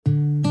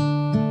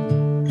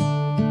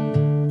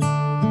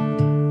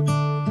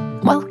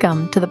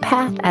Welcome to The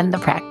Path and the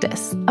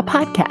Practice, a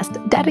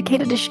podcast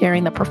dedicated to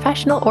sharing the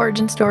professional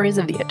origin stories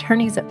of the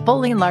attorneys at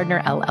Foley &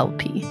 Lardner,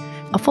 LLP,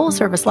 a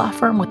full-service law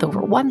firm with over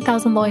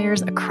 1,000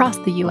 lawyers across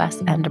the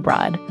U.S. and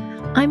abroad.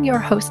 I'm your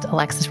host,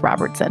 Alexis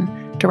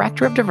Robertson,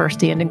 Director of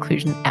Diversity and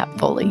Inclusion at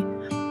Foley.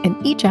 In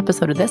each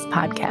episode of this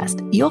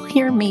podcast, you'll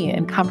hear me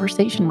in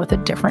conversation with a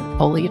different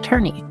Foley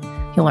attorney.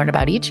 You'll learn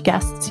about each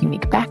guest's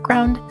unique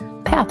background,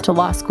 path to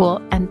law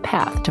school, and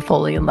path to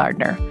Foley &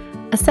 Lardner.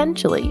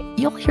 Essentially,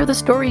 you'll hear the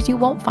stories you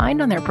won't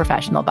find on their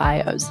professional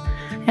bios.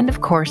 And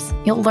of course,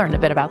 you'll learn a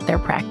bit about their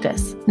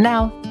practice.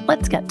 Now,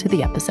 let's get to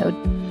the episode.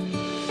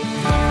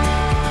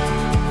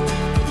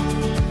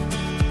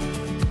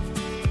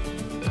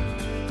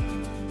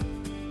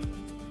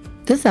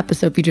 This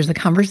episode features a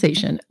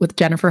conversation with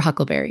Jennifer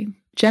Huckleberry.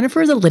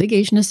 Jennifer is a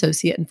litigation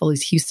associate in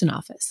Foley's Houston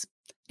office.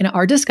 In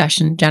our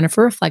discussion,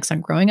 Jennifer reflects on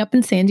growing up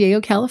in San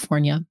Diego,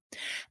 California,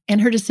 and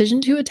her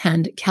decision to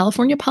attend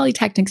California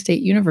Polytechnic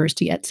State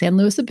University at San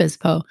Luis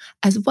Obispo,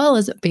 as well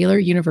as at Baylor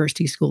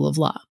University School of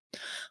Law.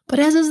 But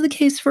as is the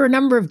case for a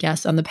number of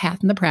guests on The Path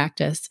and the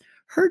Practice,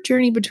 her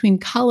journey between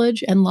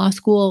college and law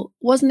school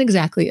wasn't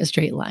exactly a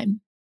straight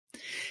line.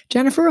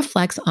 Jennifer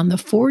reflects on the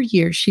 4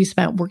 years she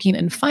spent working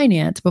in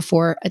finance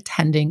before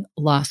attending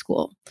law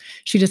school.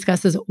 She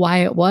discusses why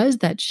it was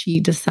that she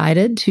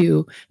decided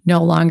to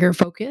no longer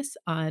focus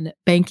on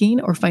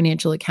banking or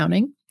financial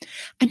accounting.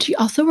 And she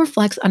also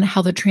reflects on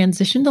how the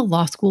transition to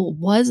law school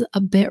was a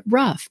bit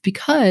rough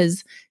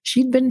because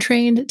she'd been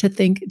trained to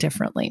think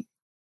differently.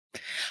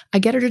 I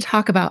get her to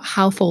talk about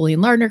how Foley &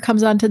 Lardner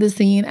comes onto the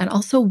scene and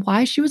also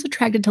why she was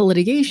attracted to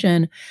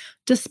litigation,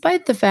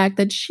 despite the fact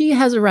that she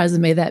has a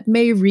resume that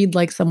may read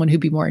like someone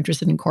who'd be more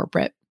interested in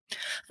corporate.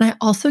 And I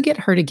also get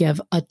her to give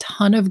a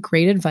ton of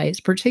great advice,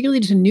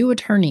 particularly to new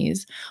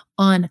attorneys,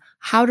 on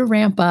how to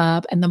ramp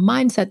up and the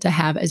mindset to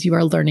have as you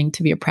are learning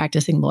to be a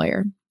practicing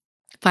lawyer.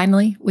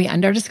 Finally, we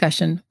end our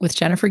discussion with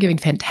Jennifer giving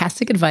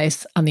fantastic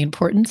advice on the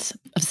importance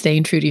of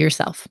staying true to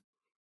yourself.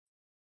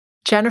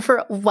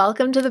 Jennifer,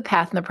 welcome to The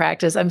Path and the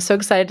Practice. I'm so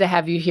excited to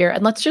have you here.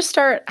 And let's just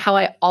start how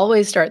I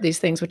always start these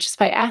things, which is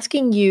by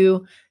asking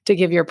you to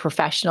give your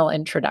professional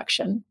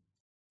introduction.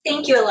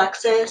 Thank you,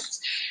 Alexis.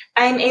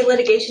 I'm a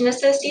litigation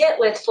associate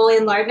with Foley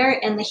 & Lardner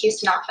in the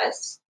Houston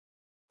office.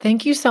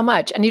 Thank you so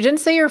much. And you didn't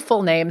say your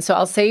full name, so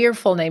I'll say your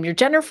full name. You're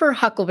Jennifer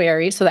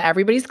Huckleberry, so that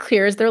everybody's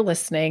clear as they're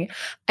listening.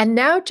 And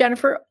now,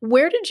 Jennifer,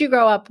 where did you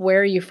grow up? Where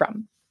are you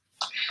from?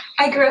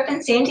 I grew up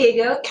in San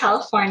Diego,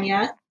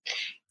 California.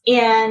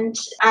 And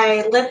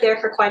I lived there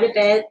for quite a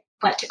bit,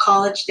 went to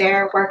college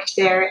there, worked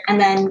there, and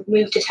then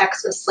moved to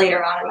Texas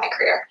later on in my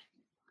career.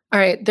 All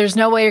right. There's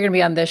no way you're going to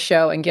be on this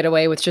show and get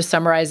away with just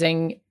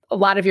summarizing a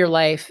lot of your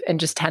life in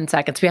just 10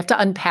 seconds. We have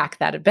to unpack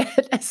that a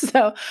bit.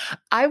 So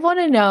I want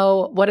to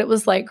know what it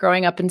was like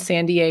growing up in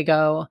San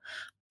Diego.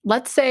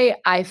 Let's say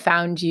I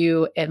found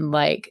you in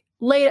like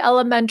late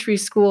elementary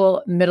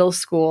school, middle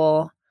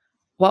school.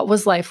 What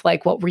was life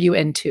like? What were you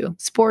into?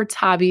 Sports,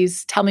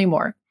 hobbies? Tell me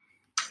more.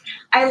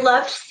 I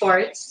loved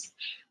sports.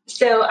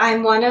 So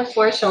I'm one of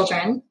 4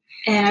 children,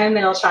 and I'm a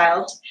middle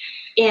child,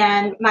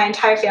 and my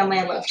entire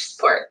family loved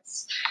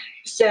sports.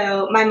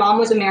 So my mom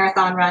was a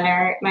marathon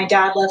runner, my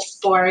dad loved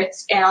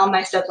sports, and all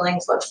my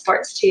siblings loved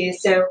sports too.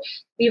 So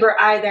we were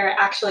either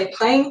actually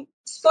playing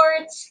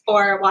sports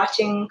or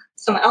watching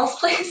someone else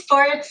play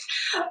sports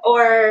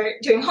or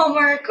doing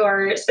homework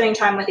or spending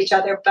time with each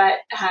other. But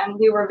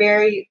we were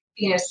very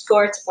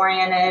sports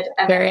oriented.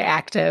 And very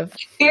active.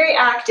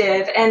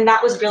 And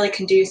that was really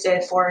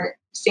conducive for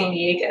San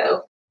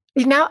Diego.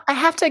 Now, I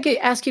have to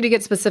ask you to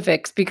get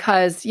specifics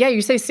because,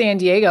 you say San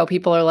Diego,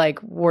 people are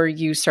like, were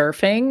you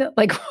surfing?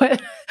 Like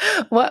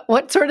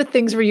what sort of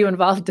things were you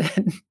involved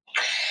in?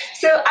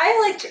 So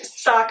I liked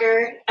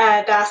soccer,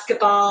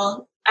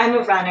 basketball. I'm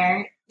a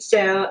runner.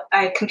 So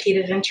I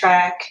competed in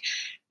track,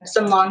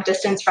 some long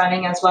distance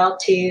running as well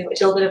too, a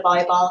little bit of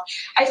volleyball.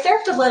 I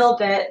surfed a little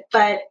bit,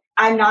 but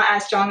I'm not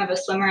as strong of a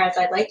swimmer as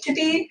I'd like to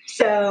be.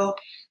 So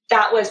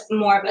that was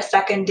more of a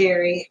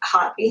secondary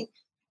hobby.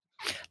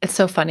 It's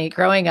so funny.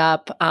 Growing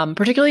up,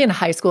 particularly in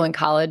high school and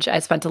college, I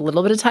spent a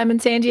little bit of time in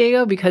San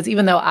Diego because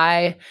even though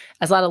I,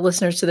 as a lot of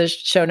listeners to this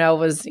show know,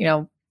 was,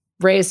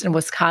 raised in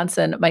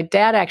Wisconsin, my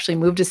dad actually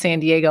moved to San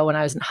Diego when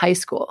I was in high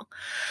school.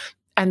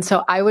 And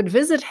so I would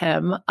visit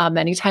him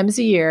many times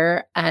a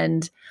year.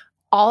 And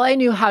all I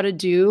knew how to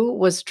do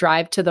was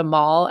drive to the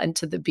mall and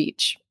to the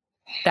beach.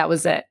 That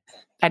was it.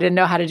 I didn't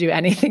know how to do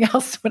anything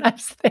else when I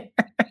was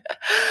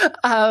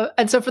there.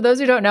 And so for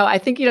those who don't know, I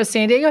think,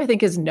 San Diego,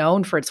 is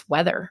known for its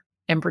weather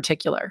in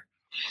particular.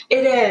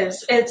 It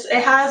is. It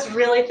has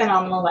really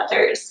phenomenal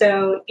weather.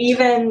 So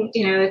even,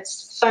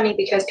 it's funny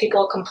because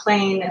people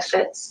complain if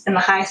it's in the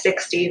high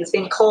 60s, it's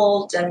being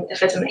cold, and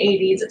if it's in the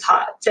 80s, it's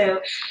hot. So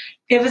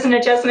it was an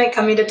adjustment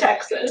coming to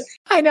Texas.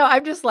 I know.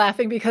 I'm just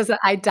laughing because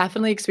I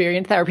definitely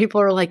experienced that where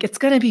people are like, it's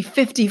going to be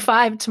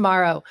 55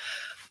 tomorrow.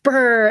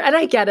 Brr. And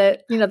I get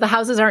it. The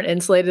houses aren't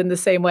insulated in the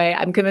same way.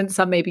 I'm convinced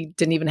some maybe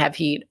didn't even have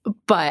heat,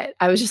 but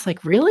I was just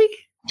like, really?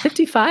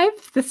 55?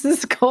 This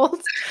is cold.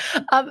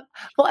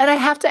 Well, and I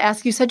have to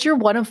ask, you said you're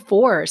one of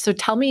four. So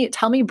tell me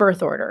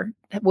birth order.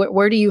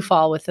 Where do you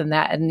fall within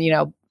that?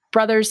 And,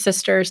 brothers,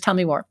 sisters, tell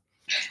me more.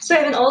 So I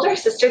have an older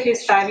sister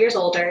who's 5 years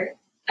older.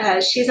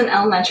 She's an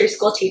elementary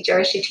school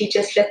teacher. She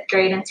teaches fifth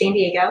grade in San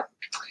Diego.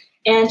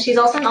 And she's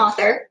also an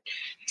author.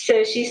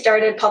 So she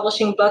started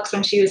publishing books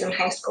when she was in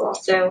high school.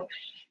 So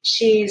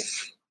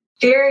she's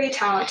very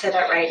talented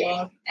at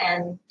writing,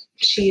 and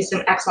she's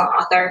an excellent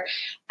author.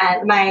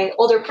 And my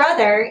older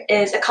brother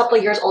is a couple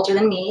years older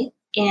than me,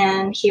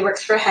 and he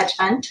works for a hedge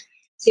fund.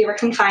 So he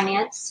works in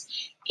finance.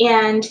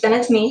 And then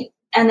it's me.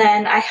 And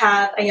then I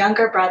have a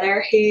younger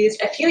brother who's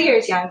a few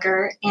years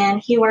younger,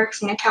 and he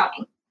works in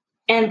accounting.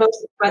 And both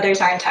brothers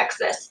are in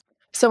Texas.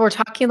 So we're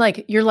talking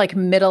like you're like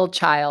middle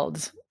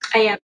child. I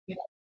am.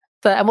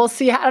 And we'll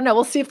see. I don't know.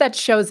 We'll see if that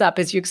shows up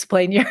as you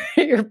explain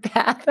your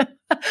path.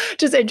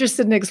 Just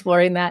interested in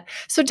exploring that.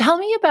 So tell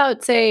me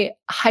about, say,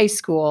 high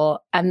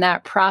school and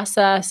that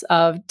process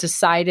of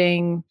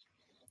deciding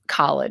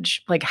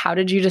college. Like, how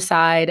did you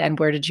decide and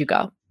where did you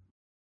go?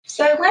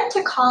 So I went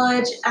to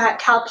college at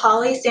Cal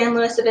Poly San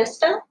Luis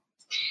Obispo,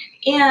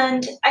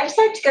 and I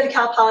decided to go to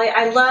Cal Poly.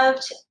 I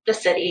loved the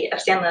city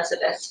of San Luis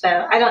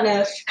Obispo. I don't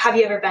know have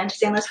you ever been to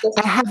San Luis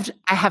Obispo?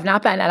 I have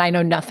not been, and I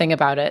know nothing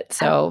about it.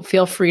 So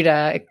feel free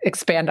to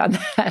expand on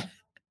that.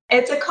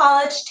 It's a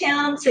college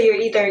town, so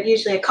you're either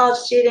usually a college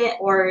student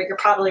or you're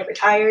probably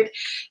retired,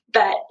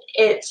 but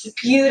it's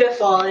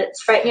beautiful.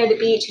 It's right near the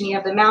beach, and you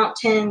have the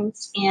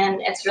mountains,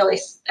 and it's really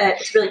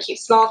cute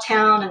small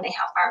town, and they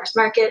have farmers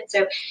market.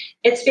 So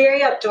it's very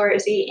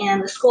outdoorsy,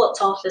 and the school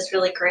itself is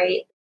really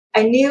great.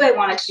 I knew I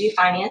wanted to do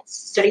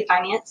study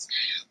finance,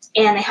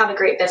 and they have a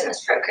great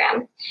business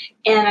program.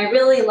 And I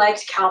really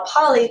liked Cal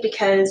Poly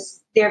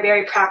because they're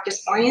very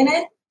practice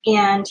oriented,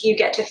 and you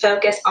get to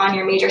focus on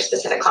your major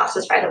specific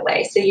classes right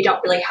away. So you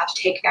don't really have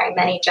to take very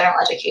many general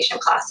education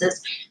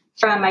classes.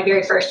 From my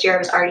very first year, I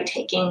was already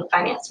taking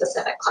finance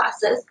specific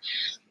classes.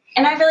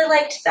 And I really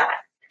liked that.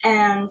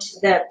 And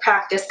the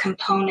practice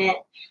component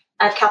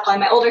of Cal Poly.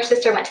 My older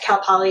sister went to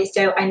Cal Poly,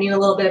 so I knew a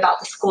little bit about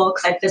the school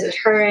because I'd visited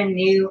her and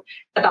knew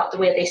about the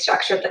way they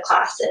structured the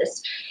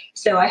classes.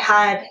 So I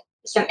had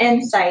some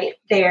insight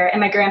there,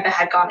 and my grandpa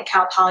had gone to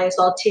Cal Poly as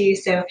well too.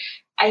 So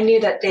I knew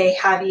that they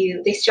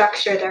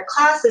structure their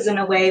classes in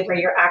a way where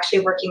you're actually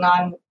working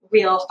on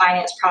real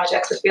finance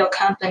projects with real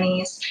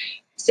companies,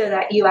 so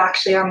that you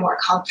actually are more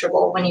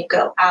comfortable when you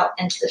go out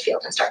into the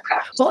field and start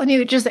practicing. Well, and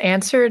you just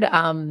answered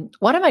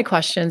one of my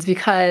questions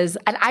because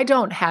I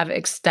don't have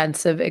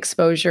extensive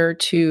exposure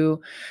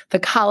to the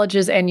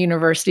colleges and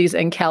universities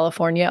in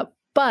California,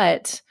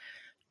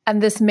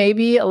 and this may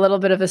be a little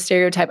bit of a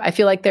stereotype, I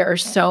feel like there are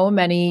so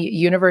many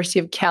University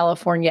of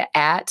California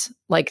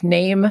like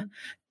name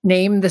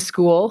the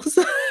schools,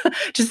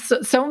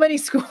 just so many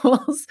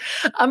schools.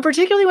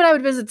 Particularly when I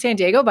would visit San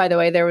Diego, by the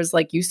way, there was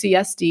like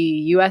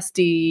UCSD,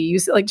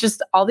 USD, like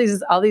just all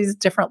these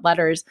different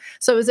letters.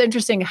 So it was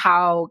interesting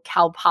how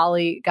Cal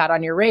Poly got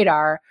on your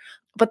radar.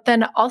 But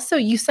then also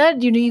you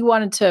said you knew you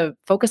wanted to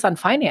focus on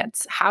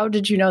finance. How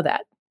did you know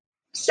that?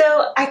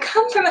 So I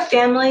come from a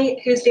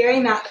family who's very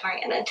math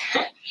oriented.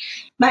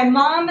 My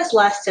mom is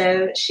less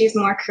so. She's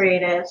more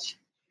creative.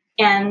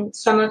 And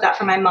some of that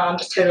from my mom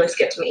just totally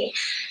skipped me.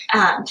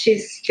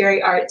 She's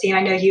very artsy, and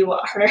I know you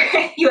are.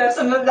 You have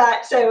some of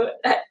that. So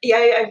yeah,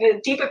 I have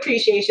a deep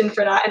appreciation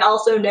for that, and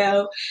also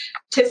know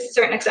to a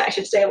certain extent I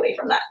should stay away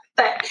from that.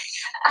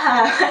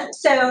 But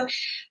so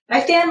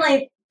my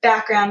family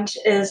background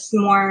is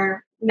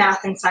more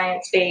math and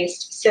science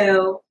based.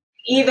 So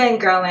even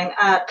growing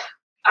up,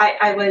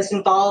 I was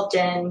involved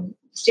in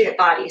student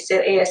bodies,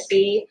 so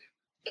ASB,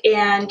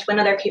 and when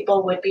other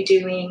people would be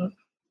doing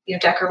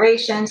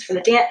decorations for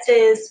the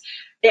dances,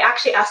 they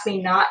actually asked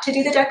me not to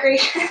do the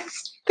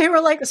decorations. They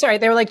were like,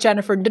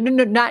 Jennifer,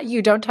 no, not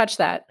you. Don't touch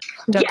that.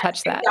 Don't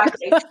touch that.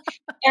 Exactly.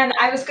 And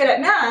I was good at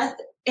math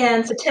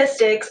and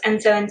statistics.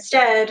 And so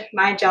instead,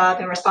 my job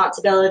and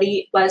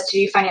responsibility was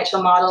to do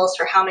financial models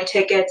for how many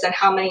tickets and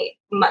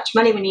much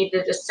money we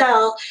needed to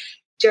sell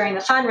during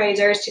the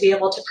fundraisers to be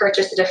able to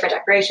purchase the different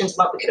decorations,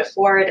 what we could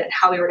afford, and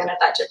how we were going to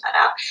budget that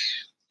out.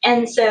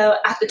 And so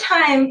at the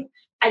time,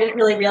 I didn't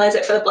really realize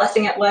it for the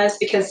blessing it was,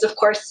 because of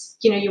course,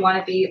 you want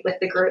to be with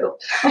the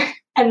group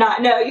and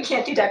not, no, you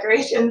can't do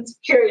decorations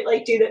here,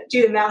 like do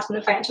the math and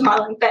the financial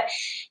modeling. But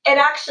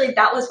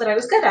that was what I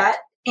was good at,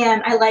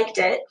 and I liked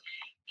it.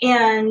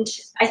 And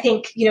I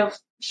think,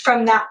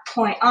 from that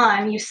point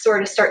on, you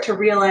sort of start to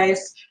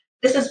realize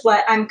this is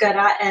what I'm good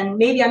at. And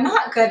maybe I'm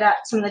not good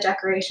at some of the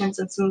decorations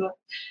and some of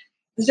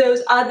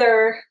those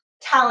other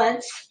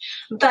talents,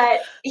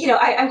 but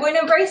I'm going to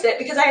embrace it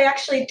because I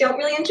actually don't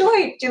really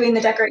enjoy doing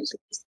the decorations.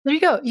 There you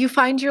go. You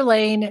find your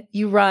lane,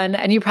 you run,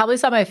 and you probably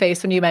saw my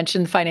face when you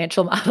mentioned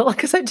financial model,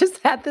 because I just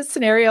had this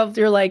scenario of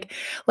your like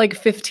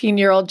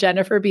 15-year-old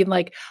Jennifer being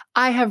like,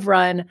 I have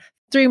run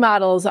three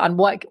models on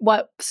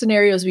what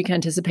scenarios we can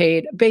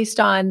anticipate based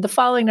on the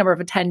following number of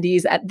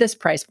attendees at this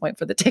price point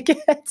for the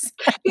tickets.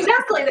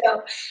 Exactly,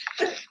 though.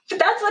 But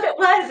that's what it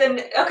was.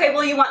 And okay,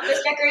 well, you want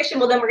this decoration?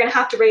 Well, then we're going to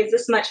have to raise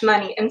this much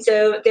money. And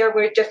so there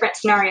were different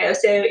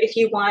scenarios. So if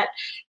you want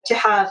to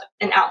have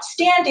an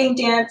outstanding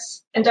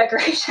dance and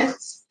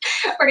decorations,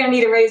 we're going to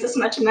need to raise this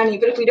much money.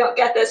 But if we don't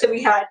get this, so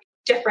we had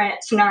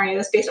different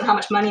scenarios based on how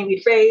much money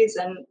we'd raise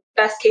and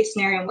best case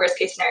scenario and worst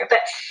case scenario. But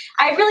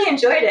I really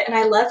enjoyed it and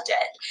I loved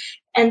it.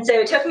 And so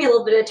it took me a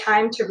little bit of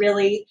time to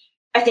really,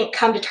 I think,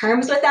 come to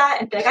terms with that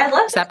and be like, I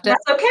love it.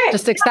 That's okay.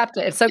 Just accept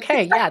it. It's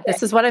okay. Yeah,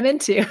 this is what I'm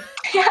into.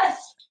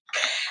 Yes.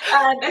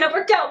 And it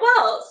worked out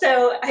well.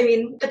 So, I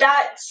mean, but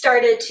that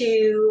started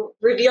to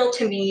reveal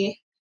to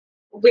me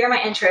where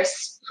my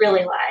interests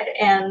really lied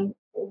and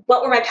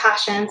what were my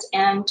passions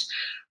and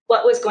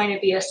what was going to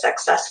be a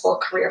successful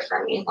career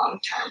for me long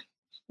term.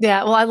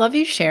 Yeah, well, I love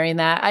you sharing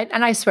that.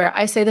 I swear,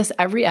 I say this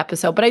every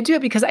episode, but I do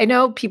it because I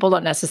know people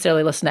don't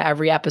necessarily listen to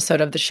every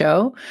episode of the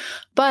show,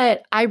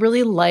 but I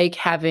really like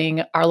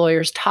having our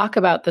lawyers talk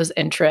about those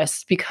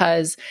interests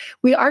because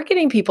we are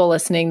getting people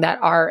listening that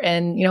are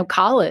in,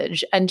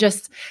 college, and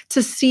just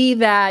to see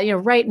that,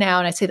 right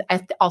now, and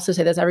I also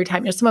say this every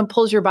time, someone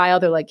pulls your bio,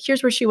 they're like,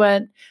 here's where she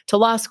went to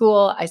law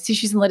school. I see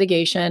she's in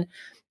litigation.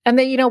 And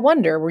they,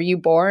 wonder, were you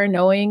born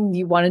knowing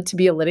you wanted to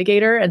be a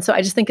litigator? And so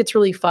I just think it's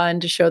really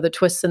fun to show the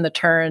twists and the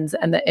turns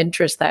and the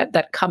interests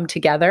that come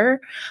together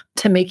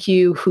to make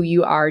you who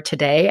you are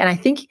today. And I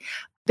think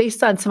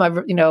based on some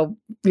of,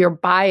 your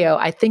bio,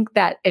 I think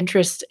that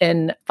interest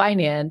in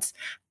finance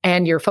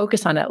and your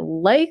focus on it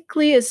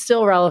likely is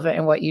still relevant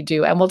in what you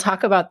do. And we'll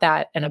talk about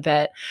that in a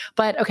bit.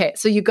 But okay,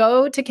 so you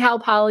go to Cal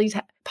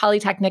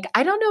Polytechnic.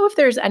 I don't know if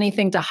there's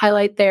anything to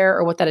highlight there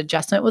or what that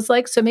adjustment was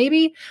like. So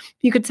maybe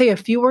you could say a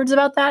few words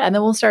about that, and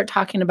then we'll start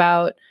talking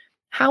about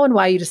how and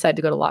why you decided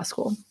to go to law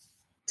school.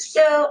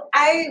 So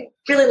I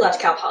really loved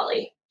Cal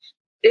Poly.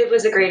 It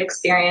was a great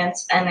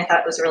experience, and I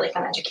thought it was a really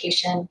fun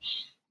education.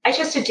 I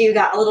chose to do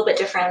that a little bit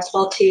different as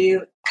well,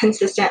 too,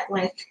 consistent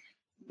with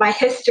my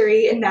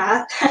history in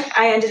math.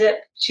 I ended up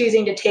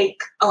choosing to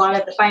take a lot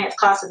of the finance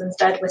classes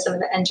instead with some of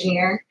the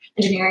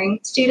engineering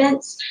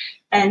students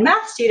and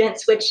math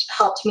students, which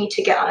helped me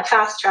to get on a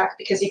fast track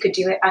because you could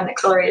do it at an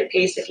accelerated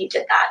pace if you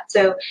did that.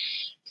 So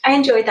I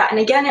enjoyed that.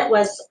 And again, it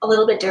was a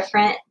little bit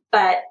different,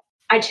 but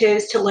I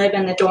chose to live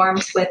in the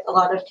dorms with a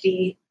lot of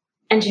the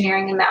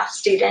engineering and math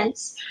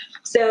students.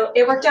 So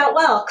it worked out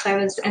well because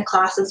I was in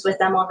classes with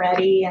them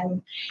already,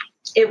 and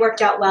it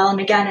worked out well. And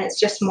again, it's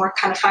just more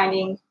kind of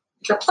finding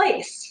your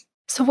place.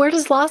 So where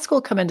does law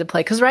school come into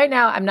play? Because right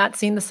now I'm not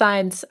seeing the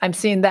science, I'm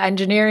seeing the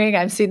engineering,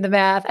 I'm seeing the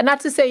math. And not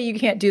to say you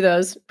can't do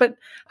those, but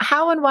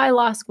how and why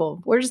law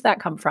school? Where does that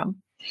come from?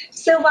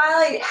 So while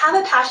I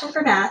have a passion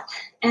for math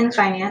and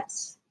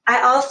finance,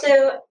 I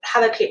also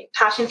have a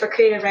passion for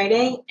creative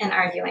writing and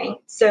arguing.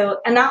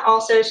 And that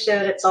also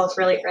showed itself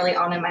really early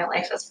on in my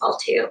life as well,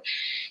 too.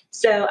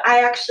 So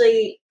I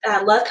actually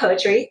love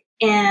poetry,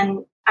 and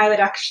I would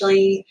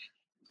actually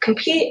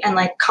compete in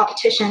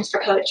competitions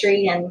for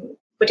poetry and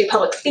would do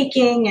public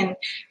speaking and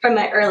from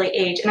my early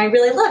age. And I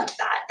really loved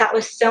that. That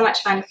was so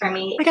much fun for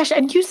me. Oh my gosh.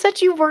 And you said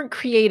you weren't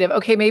creative.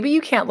 Okay. Maybe you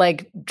can't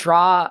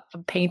draw a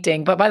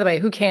painting, but by the way,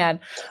 who can?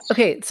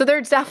 Okay. So there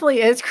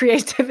definitely is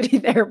creativity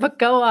there, but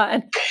go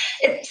on.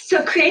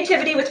 So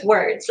creativity with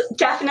words,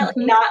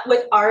 definitely not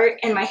with art,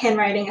 and my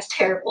handwriting is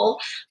terrible,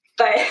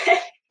 but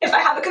if I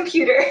have a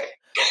computer,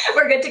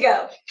 we're good to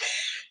go.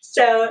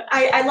 So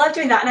I loved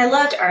doing that, and I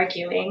loved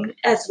arguing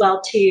as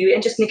well, too,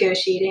 and just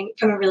negotiating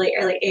from a really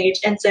early age.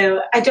 And so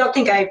I don't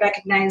think I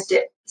recognized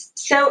it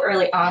so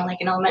early on,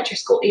 in elementary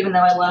school, even though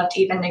I loved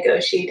even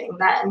negotiating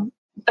then.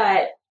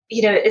 But,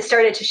 it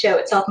started to show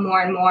itself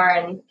more and more,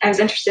 and I was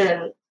interested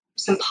in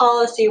some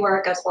policy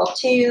work as well,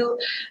 too.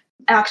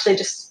 I'll actually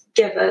just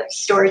give a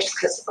story just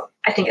because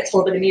I think it's a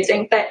little bit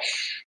amusing. But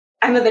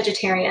I'm a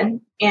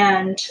vegetarian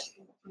and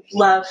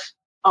love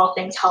all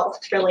things health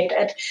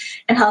related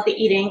and healthy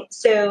eating.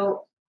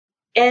 So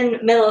in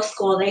middle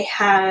school, they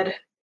had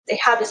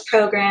this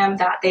program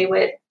that they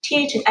would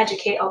teach and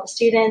educate all the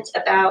students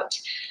about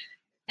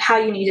how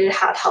you needed to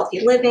have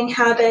healthy living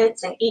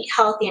habits and eat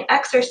healthy and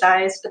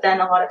exercise. But then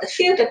a lot of the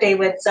food that they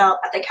would sell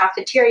at the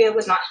cafeteria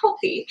was not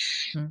healthy.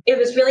 It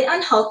was really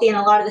unhealthy. And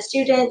a lot of the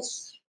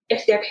students,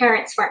 if their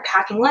parents weren't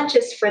packing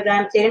lunches for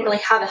them, they didn't really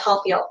have a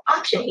healthy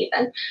option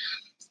even.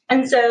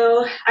 And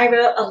so I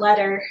wrote a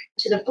letter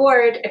to the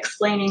board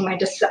explaining my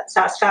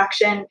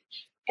dissatisfaction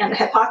and the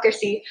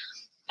hypocrisy.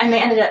 And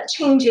they ended up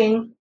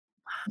changing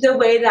the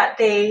way that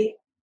they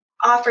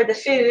offered the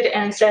food.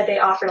 And instead they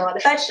offered a lot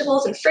of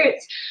vegetables and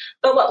fruits.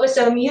 But what was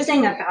so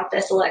amusing about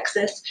this,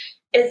 Alexis,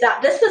 is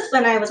that this was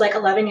when I was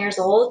 11 years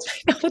old.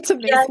 That's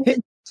amazing.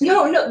 And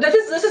no, this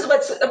is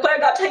what I'm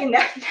about to tell you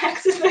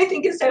next is what I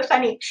think is so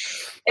funny,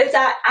 is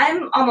that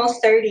I'm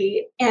almost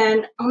 30,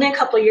 and only a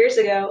couple of years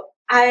ago,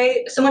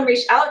 someone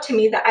reached out to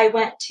me that I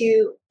went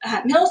to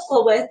middle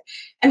school with,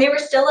 and they were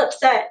still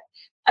upset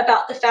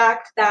about the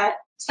fact that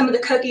some of the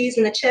cookies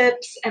and the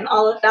chips and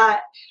all of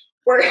that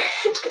were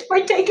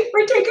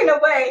taken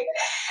away.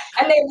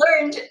 And they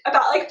learned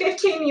about like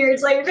 15,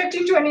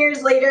 20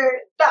 years later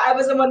that I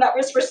was the one that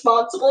was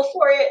responsible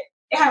for it.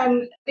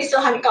 And they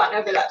still hadn't gotten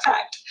over that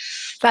fact.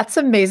 That's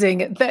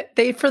amazing that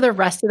they, for the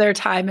rest of their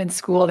time in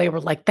school, they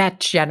were like, that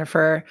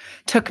Jennifer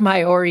took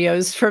my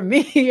Oreos from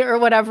me or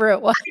whatever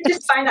it was. I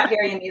just find that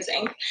very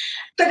amusing.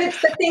 But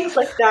it's the things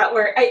like that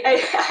where I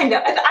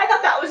know, I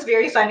thought that was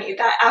very funny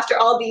that after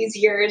all these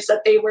years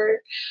that they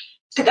were,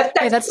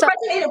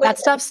 that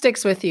stuff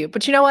sticks with you.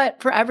 But you know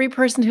what? For every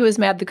person who is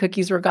mad the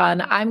cookies were gone,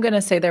 I'm going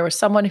to say there was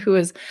someone who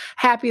was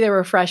happy there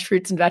were fresh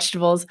fruits and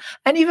vegetables.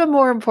 And even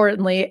more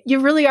importantly, you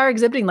really are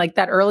exhibiting like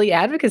that early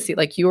advocacy.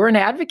 Like you were an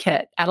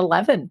advocate at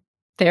 11.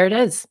 There it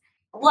is.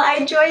 Well, I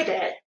enjoyed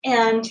it.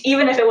 And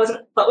even if it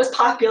wasn't what was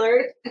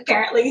popular,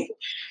 apparently,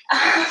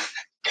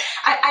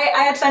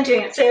 I had fun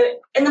doing it. So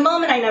in the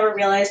moment, I never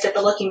realized it,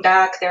 but looking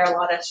back, there are a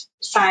lot of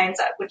signs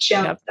that would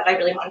show that I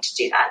really wanted to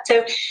do that.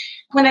 So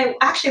when I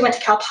actually went to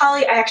Cal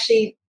Poly,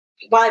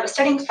 while I was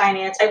studying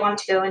finance, I wanted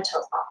to go into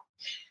law.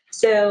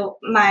 So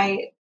my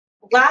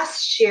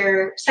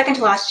second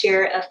to last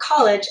year of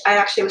college, I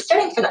actually was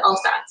studying for the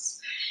LSATs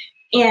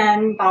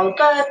and borrowed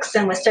books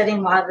and was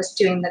studying while I was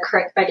doing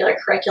the regular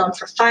curriculum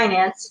for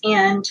finance.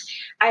 And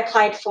I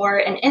applied for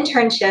an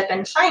internship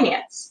in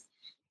finance.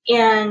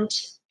 And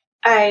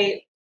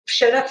I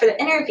showed up for the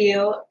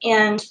interview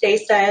and they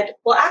said,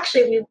 well,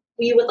 actually,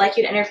 we would like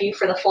you to interview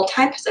for the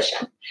full-time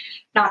position,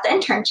 not the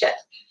internship.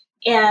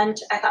 And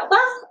I thought,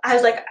 well, I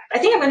was like, I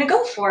think I'm going to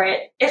go for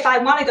it. If I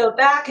want to go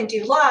back and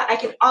do law, I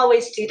can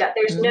always do that.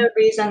 There's no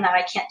reason that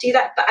I can't do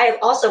that. But I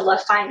also love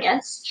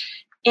finance.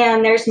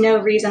 And there's no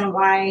reason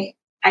why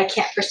I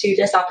can't pursue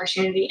this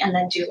opportunity and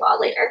then do law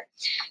later.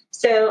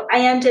 So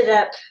I ended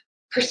up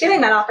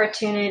pursuing that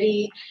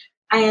opportunity.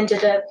 I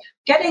ended up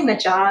getting the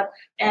job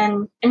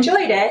and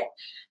enjoyed it.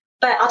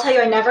 But I'll tell you,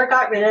 I never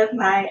got rid of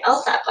my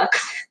LSAT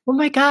books. Oh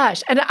my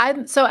gosh. And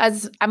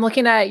as I'm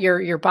looking at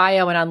your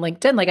bio and on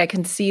LinkedIn, like I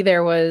can see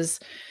there was,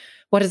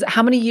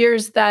 how many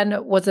years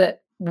then was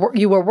it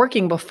you were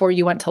working before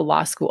you went to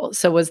law school?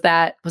 So was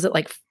it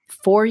like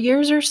 4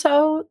 years or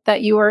so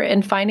that you were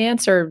in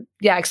finance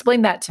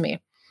explain that to me.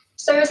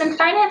 So I was in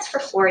finance for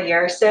 4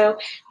 years. So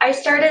I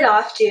started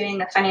off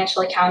doing a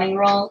financial accounting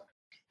role.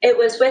 It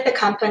was with a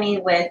company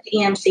with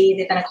EMC.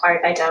 They've been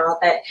acquired by Dell,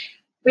 but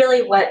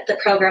really what the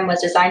program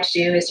was designed to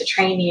do is to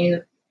train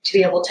you to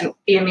be able to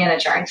be a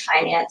manager in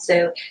finance.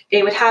 So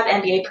they would have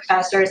MBA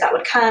professors that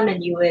would come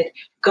and you would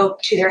go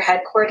to their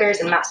headquarters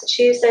in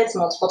Massachusetts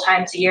multiple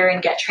times a year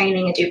and get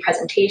training and do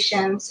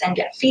presentations and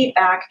get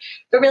feedback.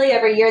 But really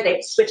every year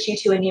they'd switch you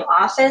to a new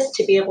office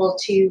to be able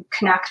to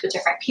connect with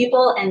different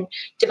people and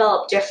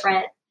develop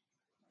different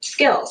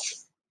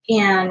skills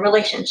and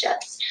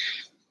relationships.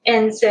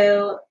 And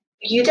so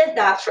you did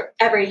that for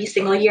every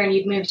single year and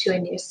you'd move to a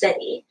new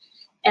city.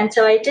 And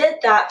so I did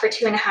that for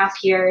 2.5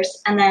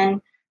 years. And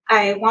then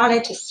I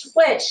wanted to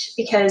switch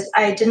because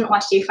I didn't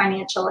want to do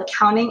financial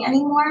accounting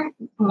anymore.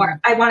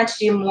 I wanted to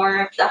do more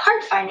of the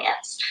hard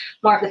finance,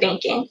 more of the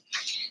banking,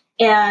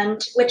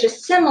 and which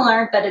is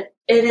similar, but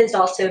it is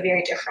also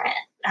very different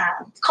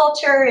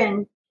culture.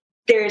 And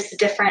there's a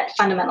different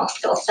fundamental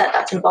skill set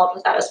that's involved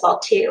with that as well,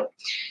 too.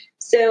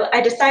 So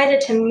I decided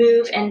to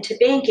move into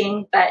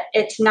banking, but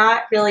it's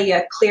not really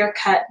a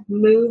clear-cut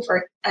move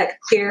or a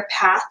clear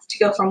path to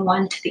go from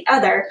one to the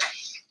other.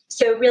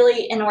 So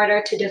really, in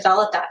order to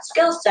develop that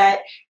skill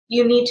set,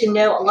 you need to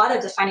know a lot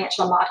of the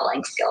financial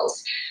modeling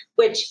skills,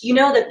 which you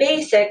know the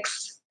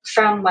basics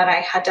from what I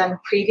had done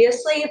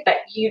previously, but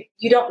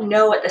you don't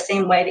know it the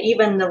same way.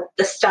 Even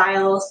the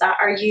styles that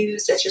are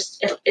used,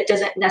 it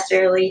doesn't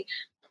necessarily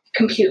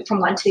compute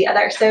from one to the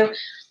other. So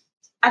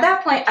at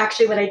that point,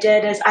 actually, what I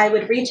did is I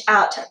would reach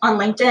out on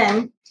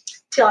LinkedIn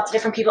to lots of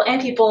different people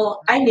and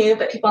people I knew,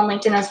 but people on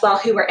LinkedIn as well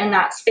who were in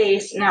that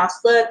space and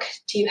ask, look,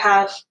 do you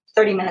have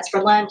 30 minutes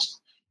for lunch?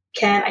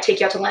 Can I take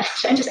you out to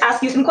lunch? And just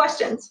ask you some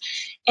questions.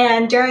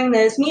 And during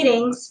those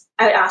meetings,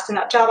 I would ask them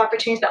about job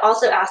opportunities, but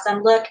also ask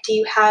them, look,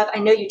 I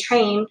know you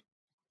train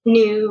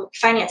new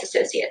finance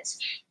associates.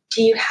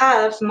 Do you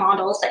have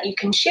models that you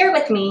can share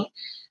with me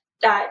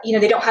that,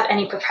 they don't have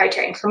any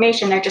proprietary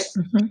information. They're just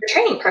for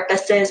training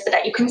purposes, but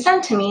that you can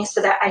send to me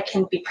so that I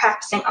can be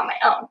practicing on my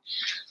own.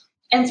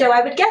 And so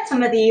I would get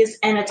some of these,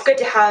 and it's good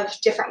to have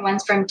different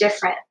ones from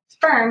different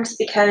firms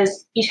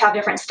because each have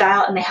different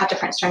style and they have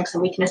different strengths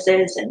and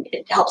weaknesses, and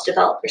it helps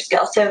develop your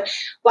skill. So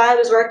while I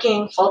was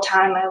working full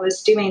time, I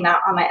was doing that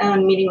on my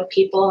own, meeting with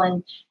people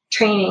and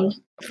training.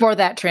 For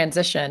that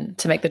transition,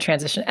 to make the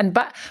transition. And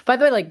by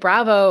the way, like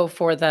bravo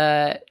for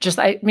the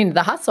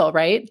hustle,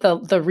 right?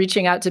 The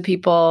reaching out to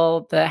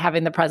people, the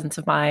having the presence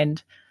of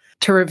mind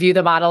to review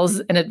the models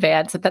in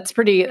advance. That's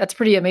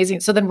pretty amazing.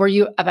 So then were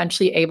you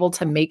eventually able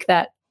to make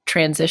that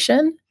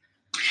transition?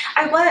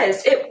 I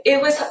was.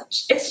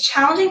 It's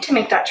challenging to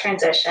make that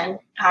transition,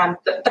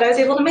 but I was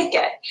able to make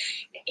it.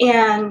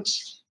 And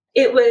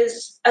it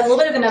was a little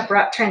bit of an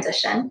abrupt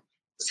transition.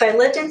 So I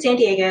lived in San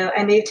Diego.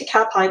 I moved to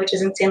Cal Poly, which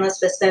is in San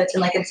Luis Obispo. It's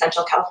in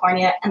Central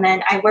California. And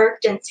then I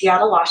worked in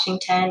Seattle,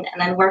 Washington, and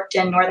then worked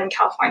in Northern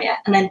California.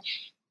 And then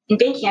in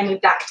banking, I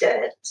moved back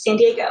to San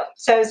Diego.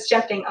 So I was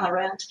jumping all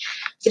around.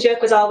 The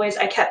joke was always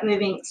I kept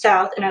moving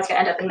south and I was going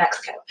to end up in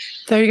Mexico.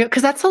 There you go.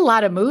 Because that's a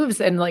lot of moves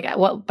in like,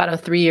 about a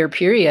 3-year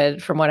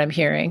period from what I'm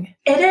hearing.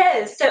 It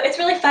is. So it's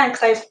really fun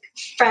because I have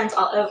friends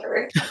all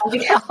over.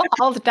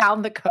 All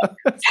down the coast.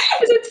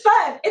 It's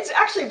fun. It's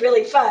actually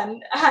really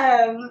fun.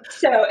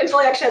 So and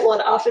Foley actually has a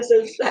lot of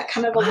offices that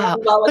kind of align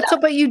well with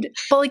that. But you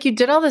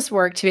did all this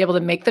work to be able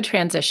to make the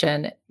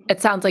transition. It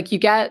sounds like you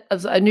get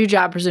a new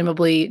job,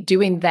 presumably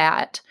doing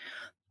that.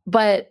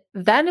 But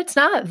then it's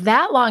not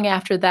that long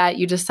after that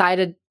you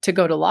decided to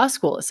go to law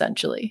school,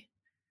 essentially.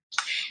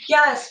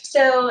 Yes.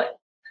 So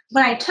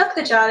when I took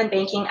the job in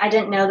banking, I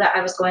didn't know that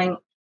I was going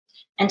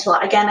into law.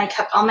 Again, I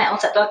kept all my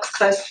LSAT books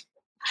because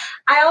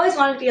I always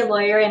wanted to be a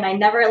lawyer and I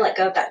never let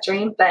go of that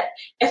dream. But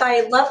if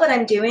I love what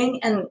I'm doing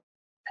and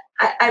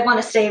I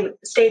want to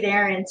stay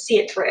there and see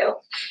it through,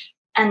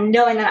 and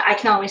knowing that I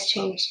can always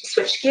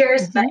switch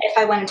gears. Mm-hmm. But if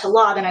I went into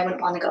law, then I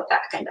wouldn't want to go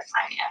back into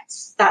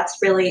finance. That's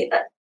really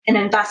an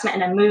investment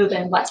and a move.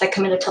 And once I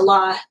committed to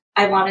law,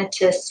 I wanted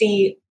to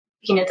see,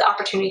 the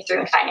opportunity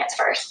through in finance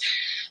first.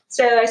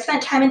 So I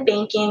spent time in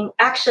banking.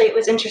 Actually, it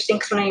was interesting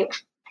because when I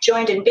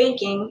joined in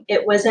banking,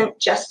 it wasn't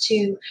just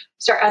to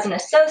start as an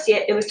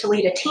associate, it was to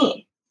lead a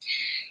team.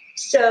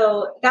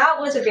 So that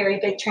was a very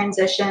big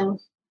transition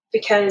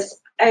because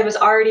I was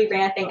already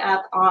ramping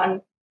up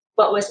on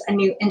what was a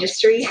new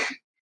industry,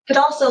 but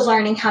also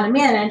learning how to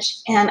manage.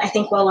 And I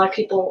think what a lot of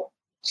people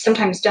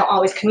sometimes don't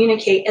always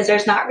communicate is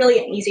there's not really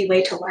an easy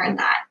way to learn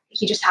that.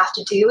 You just have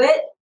to do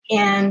it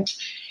and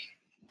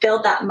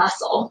build that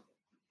muscle.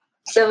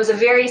 So it was a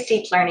very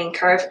steep learning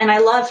curve and I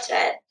loved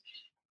it,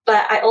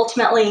 but I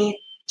ultimately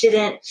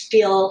didn't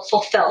feel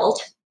fulfilled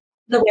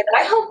the way that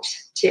I hoped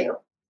to.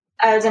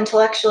 I was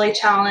intellectually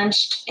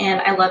challenged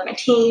and I loved my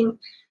team,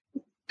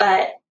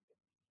 but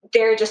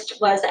there just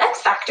was the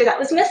X factor that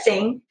was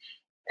missing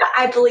that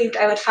I believed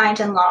I would find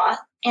in law.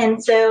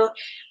 And so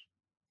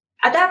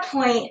at that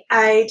point,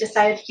 I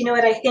decided,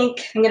 I think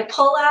I'm going to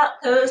pull out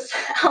those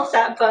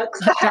LSAT books.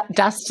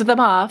 Dust them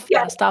off.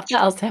 Yeah. Dust off the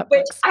LSAT Which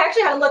books. I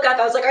actually had to look up.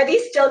 I was like, are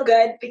these still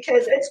good?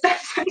 Because it's been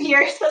some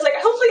years. I was like,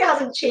 hopefully it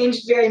hasn't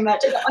changed very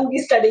much. I don't want to be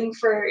studying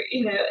for,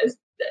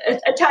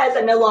 a test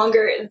that no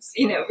longer is,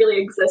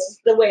 really exists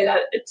the way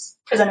that it's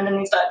presented in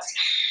these books.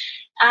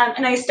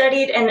 And I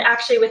studied, and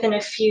actually within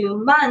a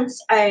few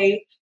months,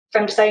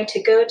 from deciding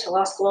to go to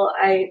law school,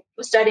 I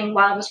was studying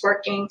while I was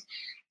working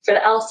for the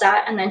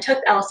LSAT and then took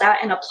the LSAT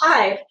and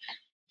applied.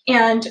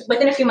 And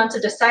within a few months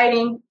of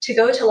deciding to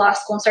go to law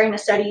school and starting to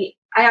study,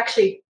 I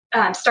actually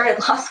started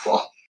law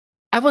school.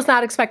 I was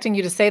not expecting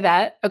you to say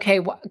that.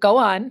 Okay, go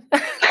on.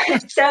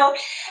 So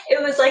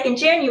it was like in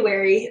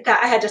January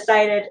that I had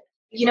decided,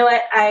 you know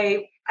what,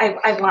 I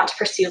want to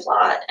pursue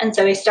law. And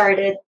so I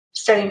started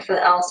studying for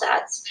the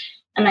LSATs.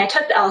 And I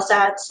took the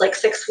LSATs like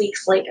 6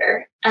 weeks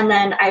later. And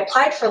then I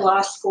applied for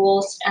law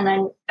schools. And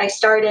then I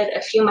started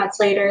a few months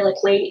later,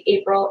 like late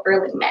April,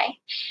 early May.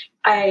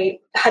 I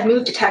had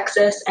moved to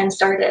Texas and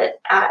started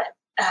at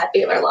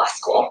Baylor Law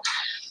School.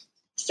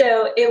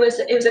 So it was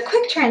a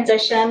quick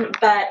transition,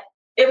 but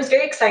it was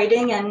very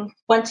exciting. And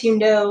once you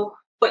know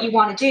what you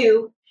want to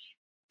do,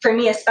 for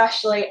me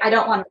especially, I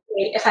don't want to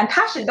wait. If I'm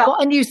passionate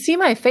about and you see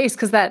my face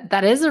because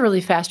that is a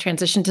really fast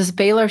transition. Does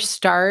Baylor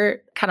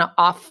start kind of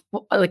off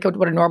like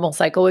what a normal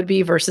cycle would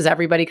be versus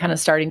everybody kind of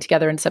starting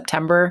together in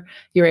September?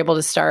 You're able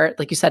to start,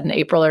 like you said, in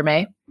April or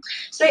May?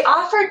 So they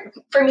offered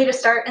for me to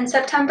start in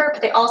September,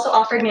 but they also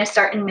offered me to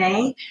start in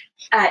May,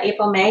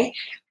 April, May.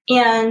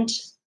 And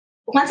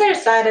once I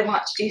decided I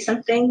want to do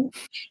something,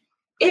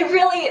 it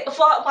really,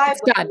 why?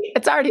 It's done.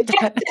 It's already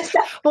done.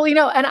 Well,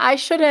 and I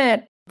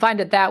shouldn't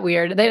find it that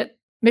weird.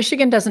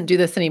 Michigan doesn't do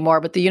this anymore,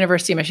 but the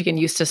University of Michigan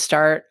used to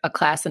start a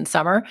class in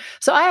summer.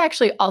 So I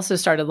actually also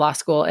started law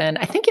school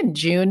I think in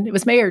June. It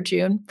was May or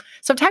June.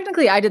 So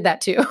technically I did that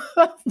too,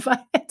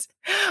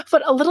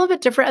 but a little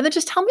bit different. And then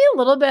just tell me a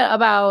little bit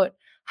about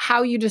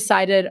how you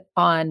decided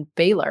on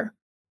Baylor.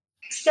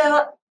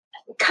 So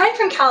coming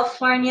from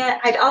California,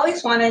 I'd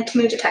always wanted to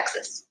move to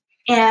Texas.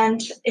 And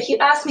if you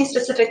ask me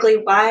specifically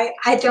why,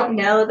 I don't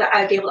know that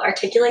I'd be able to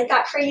articulate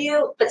that for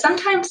you. But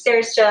sometimes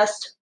there's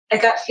just a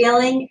gut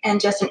feeling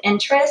and just an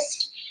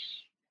interest.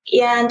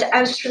 And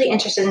I was just really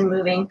interested in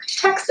moving to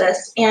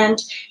Texas.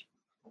 And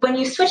when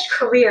you switch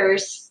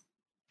careers,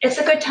 it's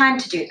a good time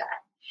to do that.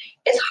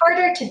 It's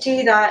harder to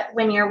do that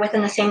when you're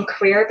within the same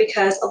career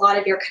because a lot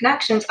of your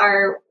connections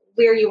are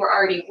where you were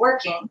already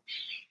working.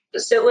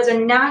 So it was a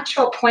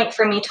natural point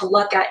for me to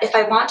look at, if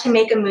I want to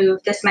make a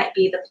move, this might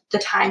be the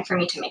time for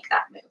me to make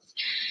that move.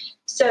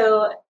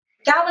 So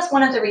that was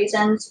one of the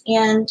reasons.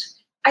 And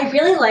I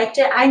really liked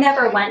it. I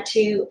never went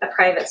to a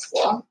private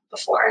school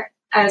before.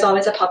 I was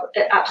always at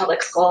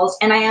public schools,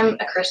 and I am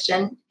a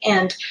Christian.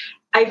 And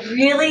I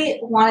really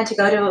wanted to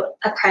go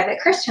to a private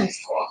Christian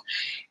school.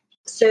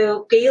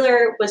 So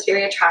Baylor was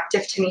very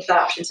attractive to me for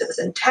the options. It was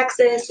in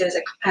Texas. It was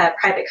a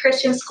private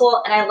Christian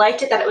school. And I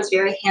liked it that it was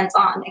very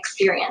hands-on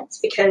experience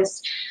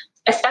because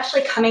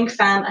especially coming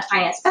from a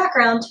finance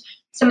background,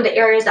 some of the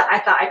areas that I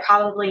thought I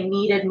probably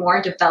needed more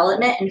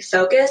development and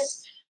focus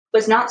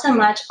was not so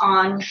much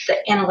on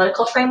the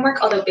analytical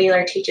framework, although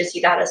Baylor teaches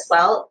you that as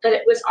well, but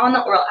it was on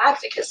the oral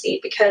advocacy,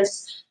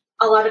 because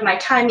a lot of my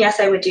time, yes,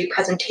 I would do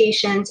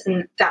presentations,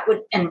 and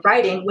and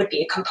writing would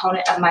be a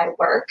component of my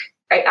work,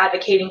 right?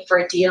 Advocating for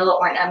a deal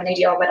or an M&A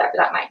deal or whatever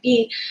that might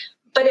be.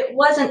 But it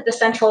wasn't the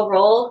central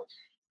role.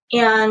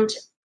 And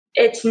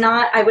it's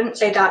not, I wouldn't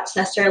say that's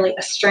necessarily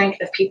a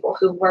strength of people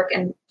who work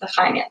in the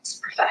finance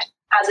profession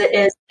as it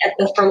is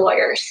for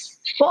lawyers.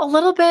 Well, a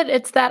little bit,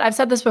 it's that I've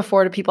said this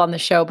before to people on the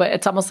show, but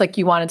it's almost like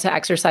you wanted to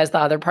exercise the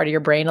other part of your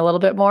brain a little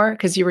bit more,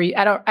 because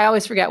I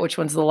always forget which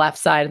one's the left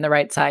side and the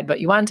right side, but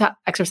you wanted to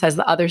exercise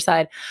the other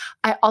side.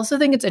 I also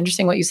think it's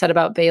interesting what you said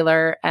about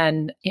Baylor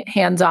and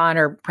hands-on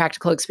or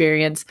practical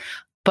experience.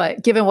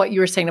 But given what you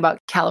were saying about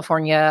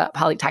California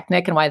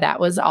Polytechnic and why that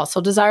was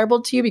also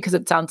desirable to you, because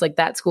it sounds like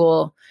that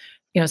school,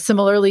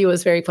 similarly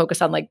was very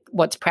focused on like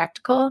what's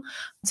practical.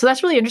 So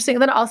that's really interesting.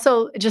 And then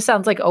also it just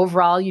sounds like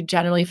overall you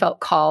generally felt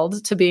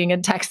called to being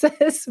in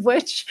Texas,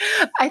 which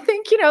I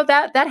think,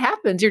 that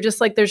happens. You're just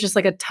like, there's just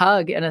like a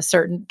tug in a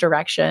certain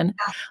direction.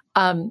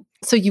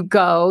 So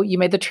you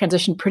made the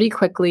transition pretty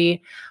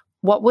quickly.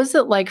 What was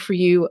it like for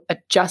you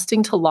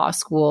adjusting to law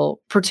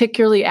school,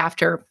 particularly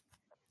after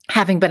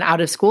having been out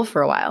of school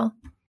for a while?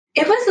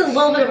 It was a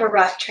little bit of a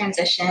rough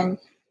transition,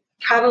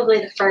 probably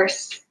the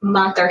first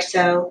month or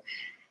so.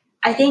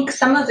 I think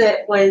some of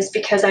it was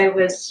because I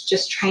was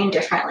just trained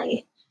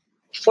differently.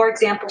 For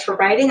example, for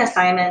writing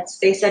assignments,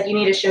 they said you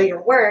need to show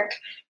your work.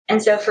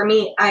 And so for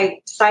me,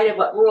 I cited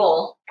what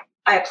rule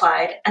I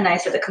applied, and I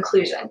said the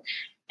conclusion. And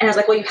I was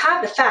like, well, you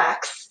have the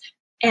facts,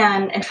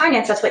 and in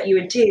finance, that's what you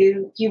would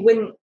do. It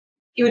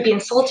would be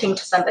insulting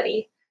to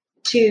somebody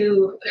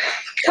to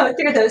go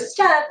through those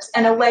steps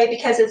in a way,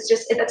 because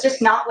that's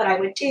just not what I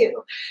would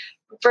do.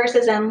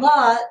 Versus in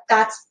law,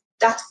 that's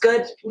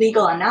good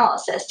legal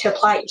analysis to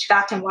apply each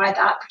fact and why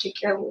that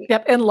particularly.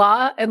 Yep. In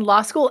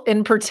law school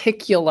in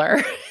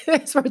particular,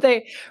 is where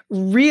they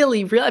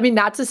really,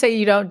 not to say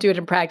you don't do it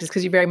in practice,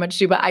 because you very much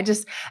do, but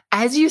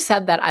as you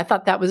said that, I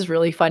thought that was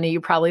really funny.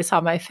 You probably saw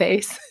my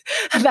face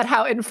that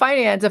how in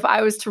finance, if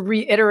I was to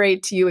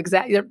reiterate to you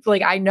exactly,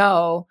 like, I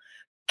know,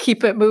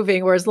 keep it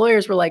moving. Whereas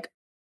lawyers were like,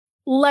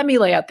 let me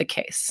lay out the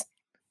case,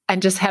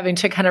 and just having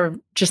to kind of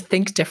just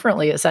think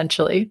differently,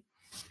 essentially.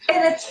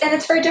 And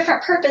it's for a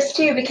different purpose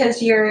too,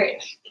 because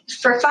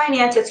for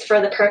finance, it's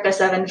for the purpose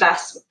of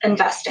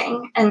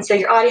investing. And so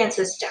your audience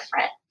is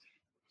different.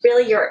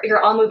 Really,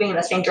 you're all moving in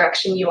the same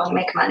direction. You want to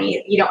make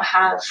money. You don't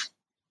have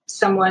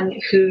someone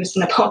who's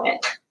an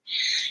opponent.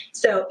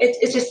 So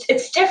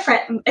it's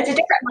different. It's a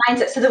different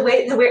mindset. So the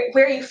way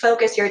where you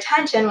focus your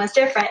attention was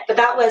different, but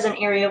that was an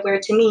area where,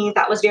 to me,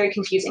 that was very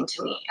confusing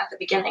to me at the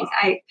beginning.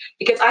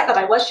 Because I thought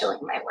I was showing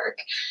my work,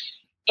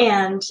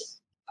 and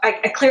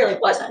I clearly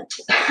wasn't,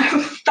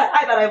 but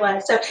I thought I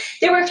was. So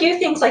there were a few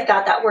things like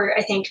that were,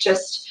 I think,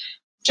 just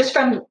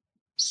from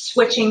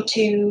switching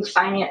to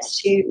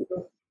finance to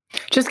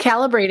just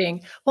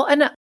calibrating. Well,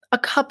 and a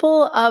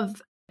couple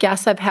of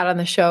guests I've had on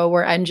the show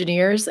were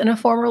engineers in a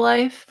former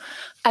life,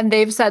 and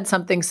they've said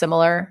something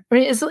similar. I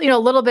mean, it's, a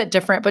little bit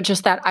different, but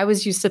just that I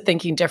was used to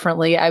thinking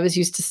differently. I was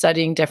used to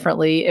studying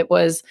differently. It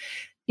was,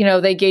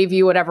 they gave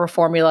you whatever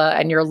formula,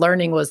 and your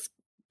learning was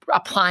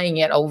applying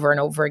it over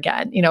and over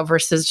again,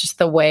 versus just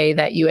the way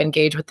that you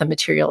engage with the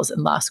materials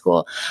in law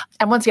school.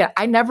 And once again,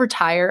 I never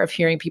tire of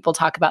hearing people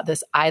talk about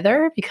this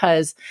either,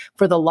 because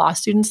for the law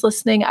students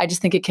listening, I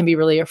just think it can be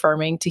really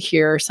affirming to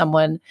hear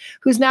someone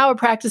who's now a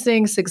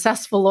practicing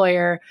successful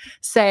lawyer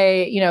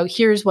say,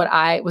 here's what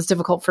was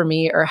difficult for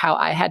me, or how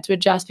I had to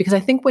adjust. Because I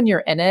think when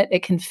you're in it,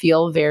 it can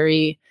feel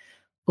very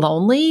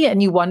lonely,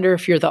 and you wonder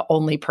if you're the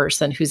only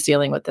person who's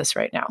dealing with this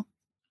right now.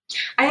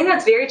 I think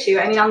that's very true.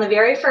 I mean, on the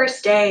very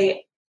first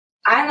day,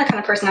 I'm the kind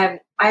of person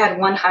I had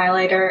one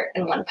highlighter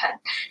and one pen,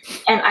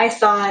 and I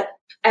saw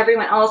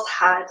everyone else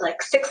had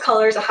like 6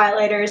 colors of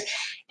highlighters.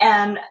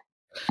 And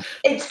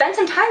it's been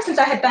some time since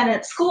I had been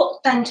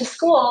to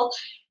school,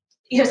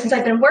 since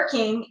I've been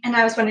working, and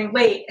I was wondering,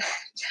 wait,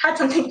 had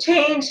something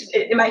changed?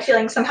 Am I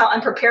feeling somehow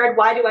unprepared?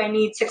 Why do I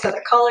need 6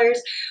 other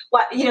colors?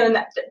 What, and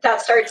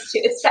that starts to,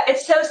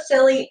 it's so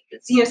silly.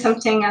 It's,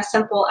 something as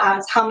simple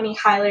as how many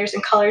highlighters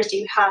and colors do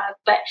you have?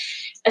 But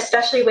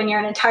especially when you're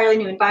in an entirely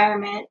new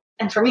environment,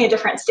 and for me, a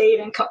different state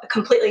and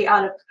completely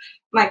out of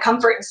my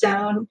comfort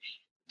zone,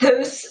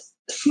 those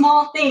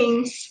small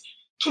things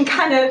can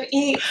kind of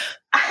eat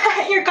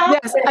your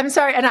confidence. Yes, I'm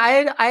sorry. And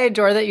I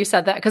adore that you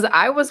said that, because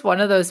I was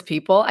one of those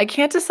people. I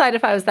can't decide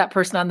if I was that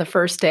person on the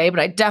first day, but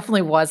I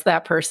definitely was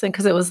that person,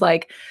 because it was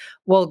like,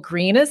 well,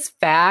 green is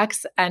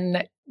facts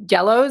and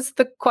yellow's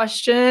the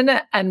question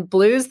and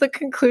blue's the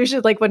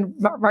conclusion, like when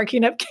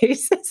marking up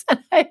cases. And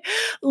I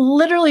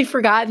literally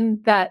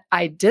forgotten that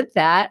I did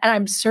that. And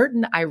I'm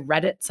certain I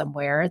read it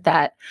somewhere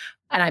and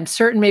I'm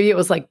certain maybe it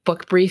was like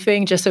book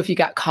briefing, just so if you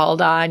got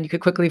called on, you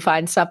could quickly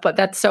find stuff. But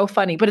that's so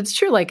funny. But it's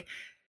true. Like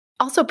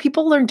also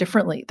people learn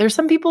differently. There's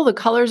some people, the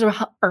colors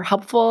are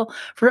helpful.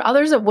 For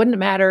others, it wouldn't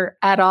matter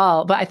at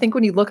all. But I think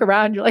when you look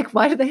around, you're like,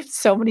 why do they have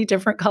so many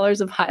different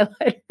colors of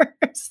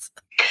highlighters?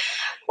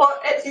 Well,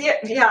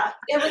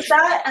 it was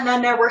that. And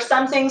then there were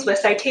some things with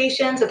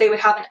citations that they would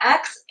have an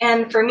X.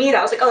 And for me,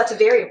 that was like, oh, that's a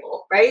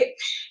variable, right?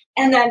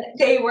 And then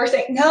they were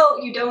saying, no,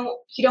 you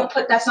don't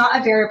put, that's not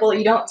a variable.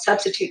 You don't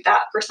substitute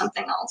that for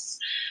something else.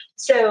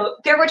 So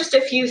there were just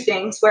a few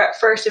things where at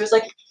first it was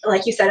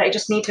like you said, I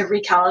just need to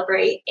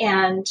recalibrate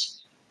and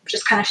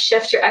just kind of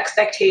shift your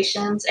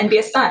expectations and be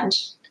a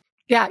sponge.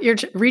 Yeah, you're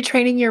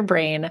retraining your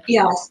brain.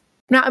 Yes.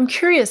 Now, I'm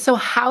curious. So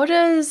how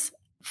does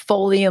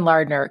Foley and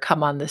Lardner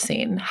come on the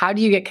scene? How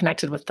do you get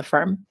connected with the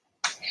firm?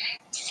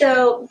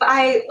 So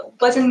I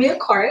was in moot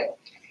court,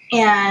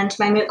 and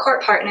my moot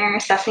court partner,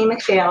 Stephanie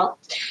McPhail,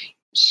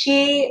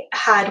 she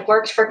had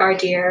worked for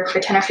Gardier for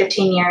 10 or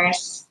 15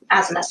 years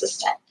as an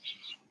assistant.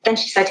 Then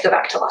she decided to go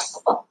back to law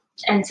school.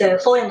 And so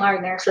Foley and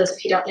Lardner, for those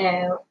of you who don't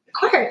know,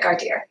 acquired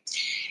Gardier.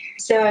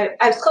 So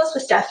I was close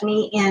with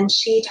Stephanie, and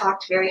she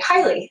talked very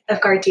highly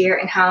of Gardier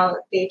and how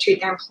they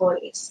treat their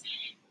employees,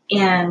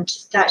 and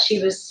that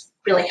she was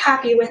really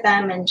happy with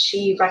them, and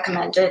she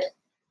recommended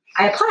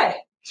I apply.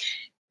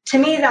 To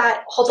me,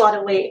 that holds a lot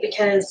of weight,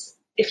 because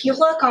if you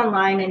look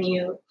online and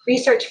you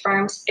research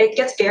firms, it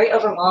gets very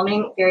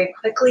overwhelming very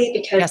quickly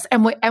because... Yes,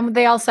 and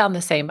they all sound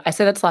the same. I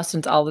say that to law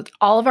students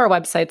all of our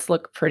websites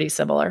look pretty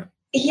similar.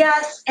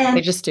 Yes. And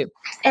they just do.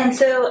 And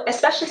so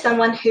especially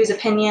someone whose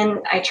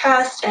opinion I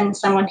trust and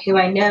someone who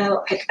I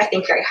know, I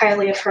think very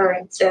highly of her.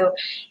 And so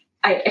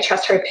I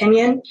trust her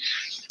opinion.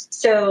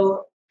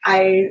 So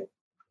I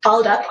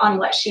followed up on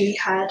what she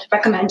had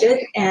recommended,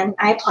 and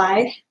I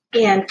applied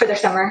for their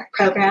summer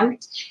program.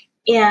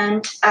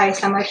 And I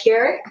summered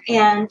here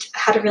and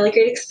had a really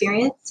great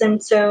experience.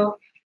 And so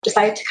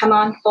decided to come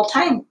on full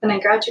time when I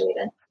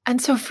graduated.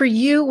 And so for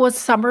you, was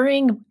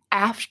summering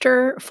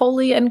after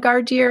Foley and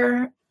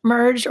Gardier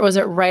merged, or was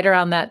it right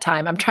around that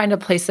time? I'm trying to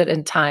place it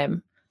in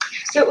time.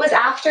 So it was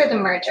after the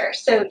merger.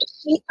 So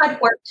she had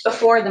worked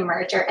before the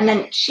merger, and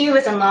then she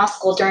was in law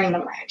school during the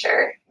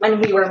merger when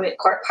we were moot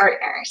court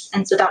partners.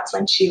 And so that's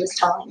when she was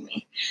telling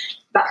me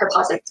about her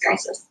positive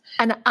experiences.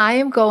 And I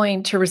am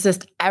going to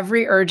resist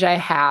every urge I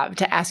have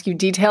to ask you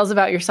details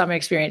about your summer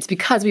experience,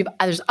 because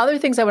there's other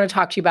things I want to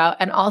talk to you about.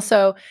 And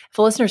also, if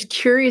a listener's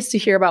curious to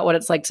hear about what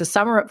it's like to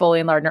summer at Foley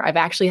and Lardner, I've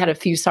actually had a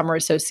few summer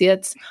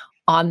associates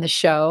on the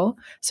show.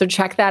 So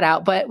check that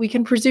out. But we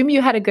can presume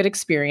you had a good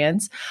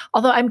experience.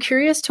 Although I'm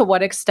curious to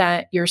what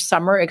extent your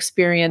summer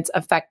experience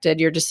affected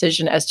your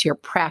decision as to your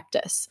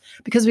practice,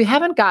 because we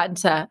haven't gotten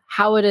to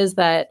how it is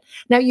that,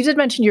 now you did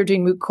mention you're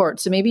doing moot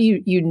court. So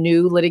maybe you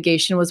knew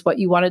litigation was what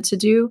you wanted to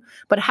do,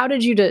 but how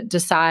did you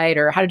decide,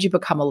 or how did you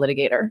become a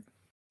litigator?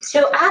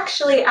 So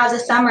actually, as a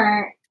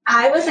summer,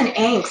 I was in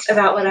angst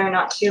about whether or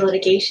not to do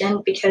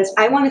litigation because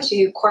I wanted to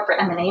do corporate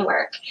M&A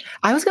work.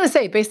 I was going to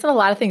say, based on a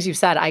lot of things you've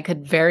said, I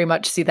could very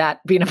much see that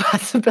being a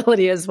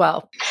possibility as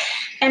well.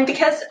 And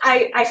because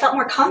I felt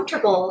more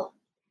comfortable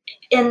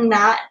in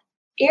that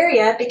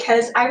area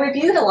because I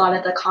reviewed a lot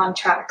of the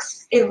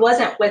contracts. It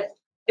wasn't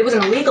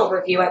a legal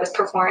review I was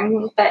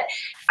performing, but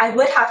I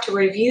would have to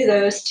review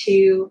those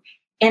to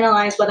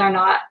analyze whether or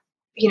not,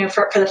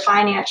 for the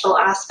financial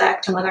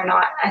aspect and whether or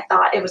not I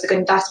thought it was a good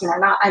investment or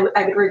not.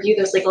 I would review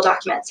those legal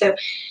documents. So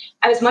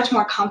I was much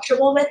more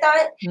comfortable with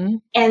that. Mm-hmm.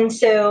 And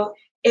so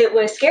it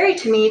was scary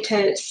to me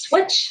to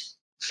switch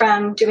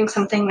from doing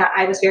something that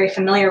I was very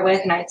familiar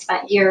with and I'd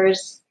spent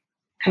years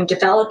kind of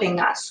developing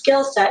that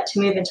skill set to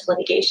move into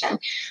litigation.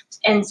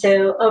 And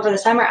so over the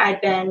summer,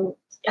 I'd been,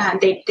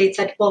 they'd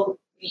said, well,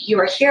 you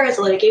are here as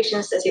a litigation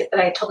associate. But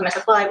I told them, I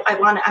said, well,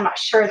 I'm not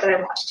sure that I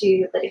want to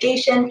do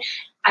litigation.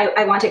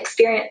 I want to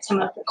experience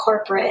some of the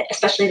corporate,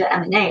 especially the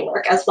M&A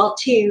work as well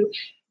too,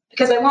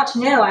 because I want to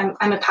know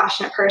I'm a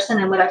passionate person,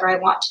 and whatever I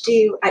want to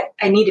do,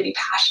 I need to be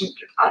passionate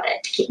about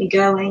it to keep me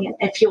going, and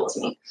it fuels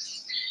me.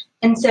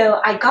 And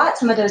so I got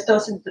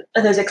both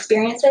of those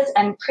experiences,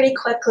 and pretty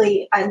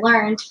quickly I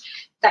learned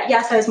that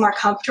yes, I was more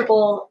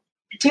comfortable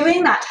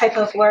doing that type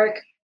of work,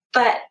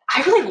 but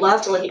I really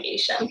loved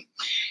litigation.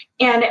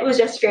 And it was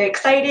just very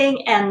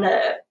exciting, and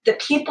the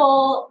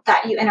people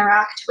that you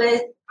interact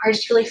with are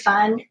just really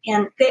fun.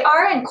 And they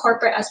are in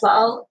corporate as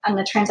well on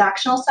the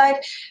transactional side,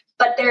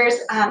 but there's,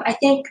 I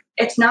think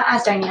it's not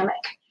as dynamic.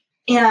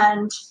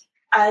 And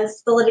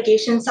as the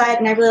litigation side,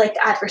 and I really like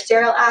the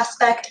adversarial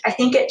aspect, I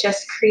think it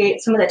just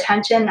creates some of the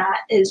tension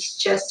that is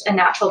just a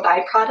natural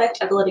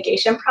byproduct of the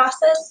litigation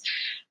process.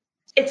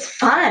 It's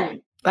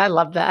fun. I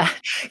love that.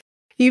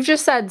 You've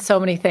just said so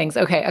many things.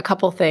 Okay, a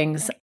couple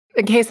things.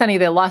 In case any of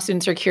the law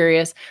students are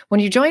curious, when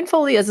you join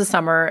Foley as a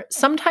summer,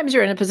 sometimes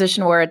you're in a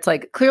position where it's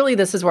like, clearly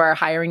this is where our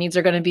hiring needs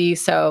are going to be.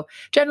 So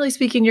generally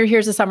speaking, you're here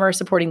as a summer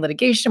supporting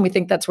litigation. We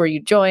think that's where you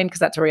join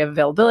because that's where we have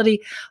availability.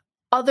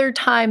 Other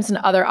times in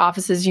other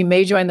offices, you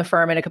may join the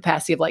firm in a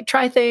capacity of like,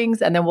 try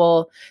things, and then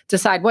we'll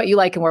decide what you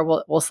like and where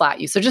we'll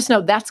slot you. So just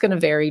know that's going to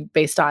vary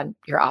based on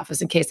your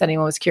office, in case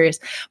anyone was curious.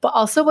 But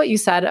also what you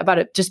said about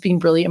it just being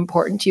really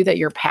important to you that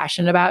you're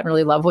passionate about and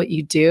really love what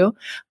you do.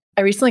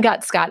 I recently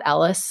got Scott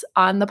Ellis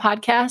on the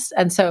podcast.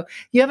 And so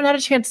you haven't had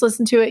a chance to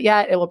listen to it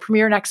yet. It will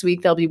premiere next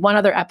week. There'll be one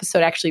other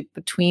episode actually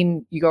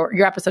between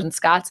your episode and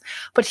Scott's,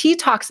 but he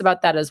talks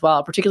about that as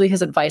well. Particularly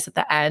his advice at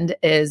the end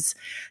is,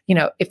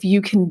 if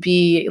you can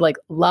be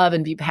love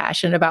and be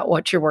passionate about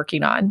what you're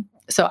working on.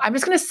 So I'm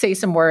just going to say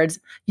some words.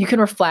 You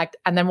can reflect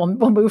and then we'll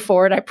move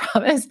forward, I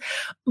promise.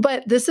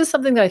 But this is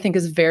something that I think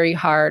is very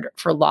hard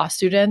for law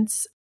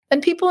students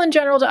and people in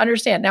general to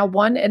understand. Now,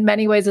 one, in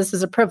many ways, this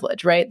is a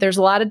privilege, right? There's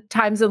a lot of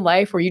times in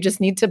life where you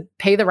just need to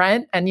pay the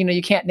rent and,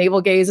 you can't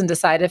navel gaze and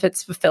decide if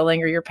it's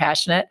fulfilling or you're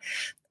passionate.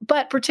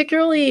 But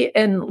particularly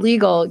in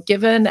legal,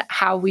 given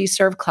how we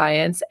serve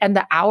clients and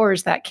the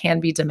hours that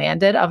can be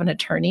demanded of an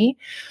attorney,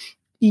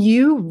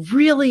 you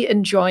really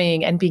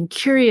enjoying and being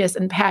curious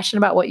and passionate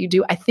about what you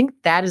do, I think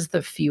that is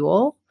the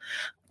fuel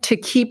to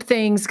keep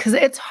things, because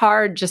it's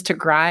hard just to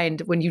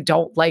grind when you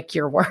don't like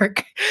your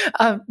work,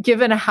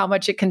 given how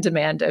much it can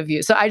demand of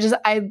you. So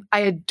I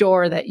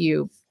adore that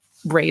you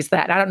raise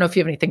that. I don't know if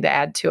you have anything to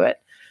add to it.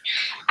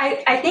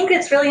 I think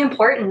it's really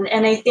important.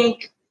 And I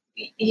think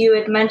you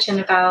had mentioned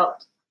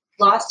about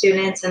law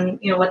students and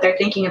what they're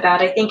thinking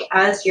about. I think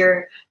as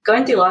you're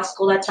going through law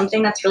school, that's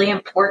something that's really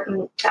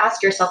important to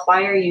ask yourself,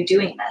 why are you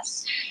doing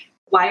this?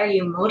 Why are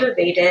you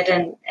motivated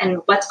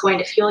and what's going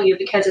to fuel you?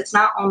 Because it's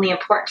not only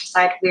important to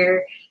decide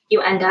where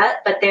you end up,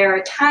 but there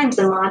are times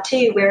in law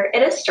too where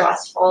it is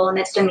stressful and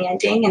it's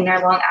demanding and there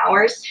are long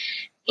hours.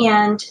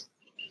 And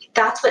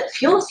that's what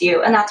fuels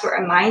you and that's what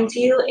reminds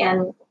you.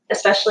 And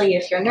especially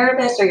if you're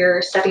nervous or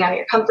you're stepping out of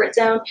your comfort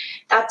zone,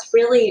 that's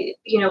really,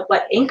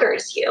 what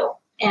anchors you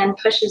and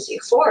pushes you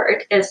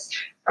forward, is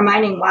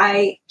reminding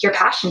why you're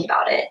passionate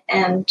about it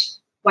and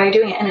why you're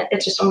doing it. And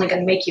it's just only going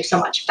to make you so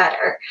much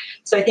better.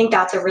 So I think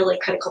that's a really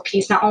critical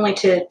piece, not only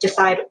to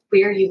decide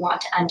where you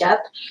want to end up,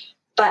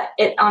 but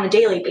on a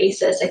daily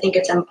basis, I think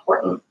it's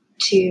important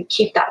to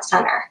keep that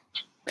center.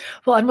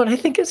 Well, and what I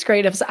think is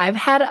great is I've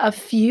had a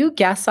few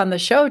guests on the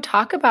show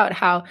talk about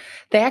how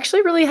they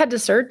actually really had to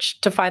search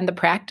to find the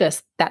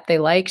practice that they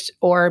liked,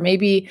 or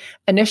maybe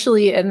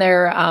initially in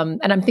their, and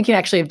I'm thinking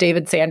actually of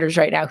David Sanders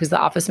right now, who's the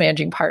office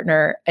managing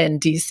partner in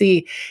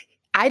DC.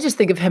 I just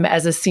think of him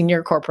as a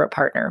senior corporate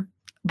partner.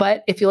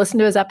 But if you listen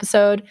to his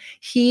episode,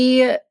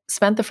 he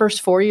spent the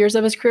first 4 years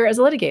of his career as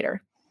a litigator.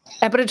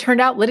 But it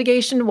turned out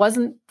litigation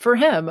wasn't for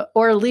him.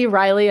 Or Lee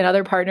Riley,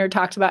 another partner,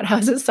 talked about how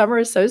as a summer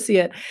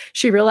associate,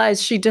 she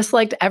realized she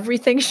disliked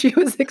everything she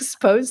was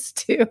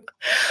exposed to.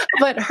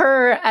 But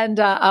her and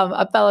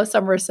a fellow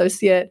summer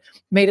associate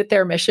made it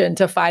their mission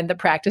to find the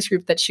practice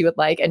group that she would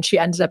like, and she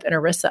ended up in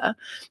ERISA.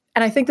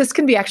 And I think this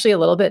can be actually a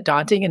little bit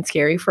daunting and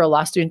scary for a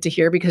law student to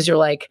hear, because you're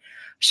like,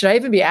 should I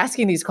even be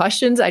asking these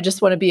questions? I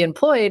just want to be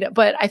employed.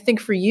 But I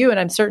think for you, and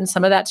I'm certain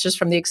some of that's just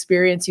from the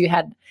experience you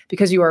had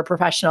because you were a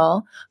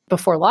professional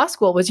before law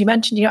school, was you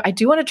mentioned, I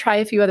do want to try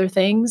a few other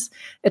things.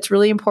 It's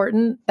really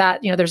important that,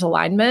 there's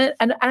alignment.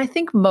 And I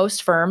think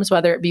most firms,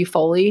 whether it be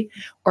Foley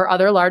or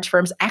other large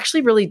firms,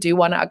 actually really do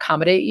want to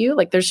accommodate you.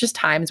 Like there's just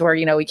times where,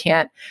 we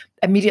can't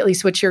immediately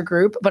switch your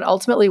group, but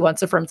ultimately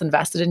once a firm's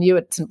invested in you,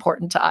 it's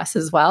important to us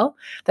as well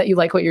that you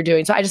like what you're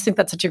doing. So I just think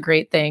that's such a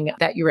great thing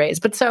that you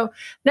raised. But so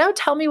now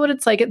tell me what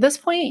it's like. At this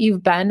point,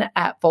 you've been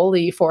at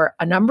Foley for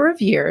a number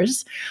of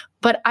years,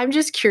 but I'm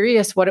just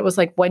curious what it was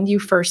like when you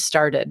first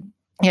started.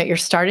 You're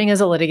starting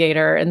as a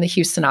litigator in the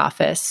Houston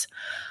office.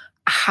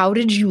 How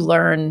did you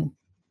learn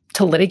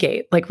to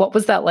litigate? Like, what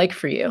was that like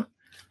for you?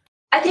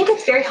 I think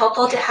it's very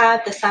helpful to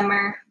have the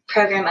summer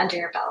program under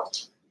your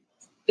belt,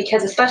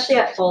 because especially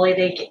at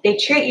Foley, they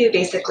treat you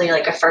basically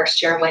like a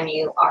first year when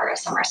you are a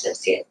summer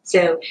associate.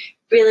 So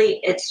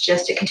really, it's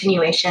just a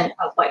continuation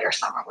of what your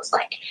summer was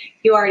like.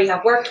 You already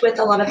have worked with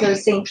a lot of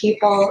those same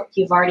people.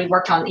 You've already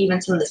worked on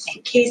even some of the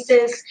same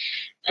cases.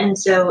 And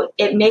so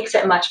it makes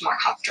it much more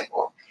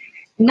comfortable.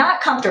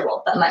 Not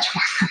comfortable, but much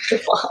more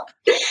comfortable.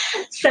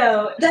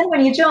 So then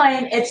when you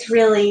join, it's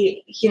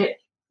really,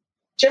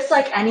 just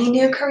like any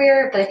new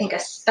career, but I think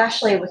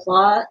especially with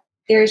law,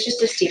 there's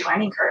just a steep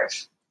learning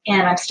curve.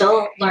 And I'm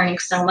still learning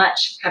so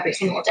much every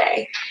single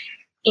day.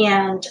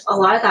 And a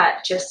lot of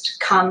that just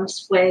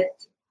comes with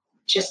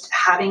just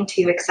having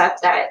to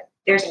accept that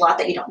there's a lot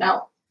that you don't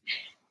know.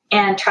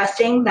 And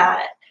trusting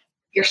that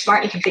you're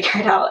smart, you can figure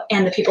it out,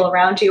 and the people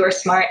around you are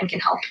smart and can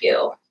help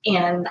you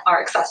and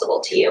are accessible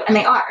to you, and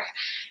they are.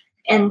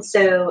 And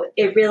so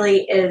it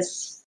really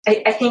is,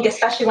 I think,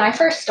 especially when I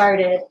first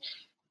started,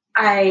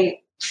 I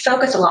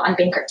focused a lot on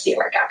bankruptcy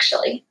work,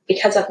 actually,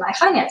 because of my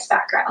finance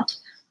background.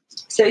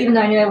 So even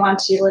though I knew I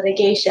wanted to do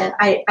litigation,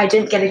 I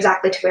didn't get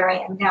exactly to where I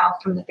am now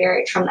from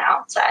the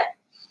outset.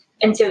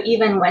 And so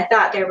even with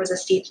that, there was a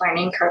steep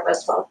learning curve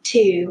as well,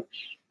 too.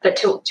 But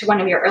to one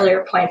of your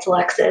earlier points,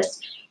 Alexis,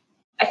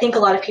 I think a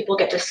lot of people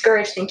get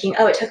discouraged thinking,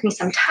 it took me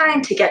some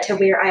time to get to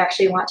where I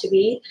actually want to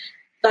be.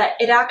 But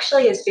it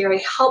actually is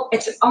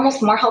it's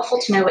almost more helpful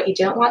to know what you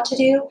don't want to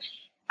do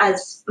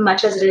as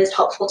much as it is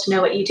helpful to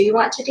know what you do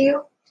want to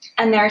do.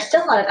 And there are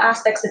still a lot of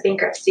aspects of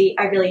bankruptcy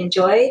I really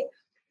enjoy.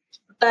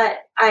 But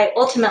I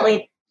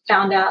ultimately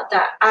found out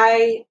that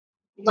I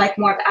like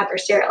more of the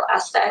adversarial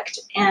aspect,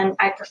 and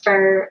I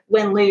prefer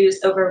win-lose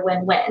over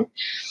win-win.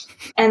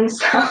 And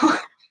so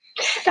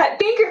that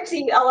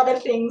bankruptcy, a lot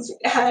of things,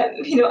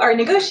 are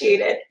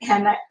negotiated,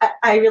 and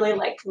I really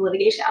like the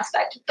litigation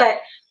aspect. But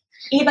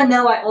even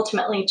though I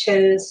ultimately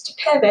chose to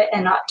pivot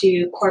and not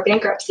do core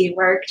bankruptcy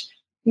work,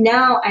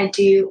 now I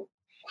do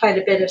quite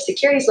a bit of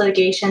securities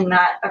litigation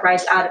that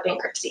arises out of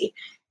bankruptcy.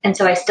 And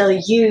so I still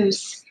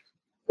use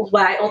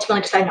what I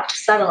ultimately decided not to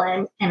settle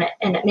in, and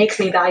it makes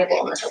me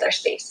valuable in this other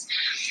space.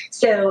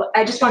 So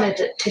I just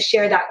wanted to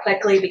share that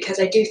quickly, because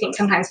I do think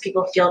sometimes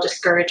people feel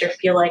discouraged or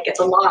feel like it's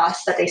a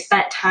loss that they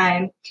spent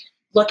time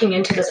looking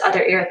into this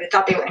other area they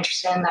thought they were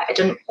interested in that it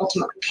didn't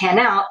ultimately pan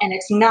out. And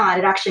it's not.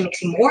 It actually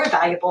makes you more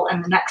valuable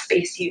in the next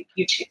space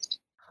you choose.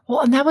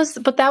 Well, and that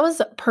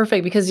was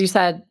perfect, because you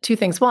said two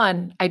things.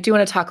 One, I do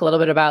want to talk a little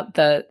bit about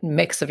the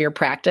mix of your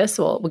practice.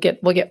 We'll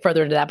get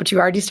further into that, but you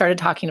already started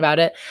talking about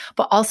it.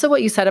 But also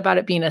what you said about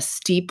it being a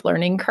steep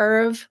learning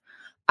curve.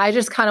 I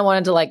just kind of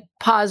wanted to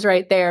pause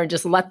right there and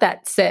just let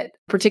that sit,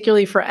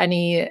 particularly for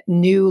any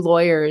new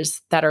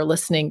lawyers that are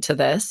listening to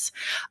this.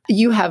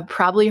 You have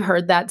probably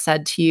heard that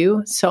said to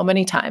you so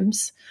many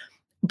times,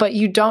 but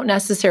you don't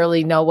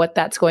necessarily know what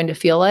that's going to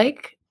feel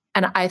like.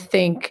 And I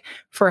think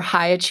for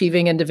high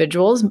achieving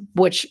individuals,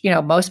 which,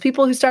 most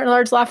people who start in a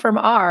large law firm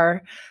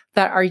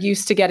that are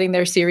used to getting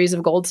their series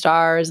of gold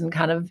stars and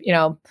kind of,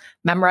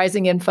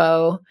 memorizing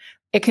info,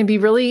 it can be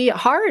really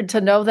hard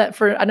to know that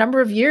for a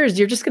number of years,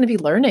 you're just going to be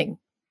learning.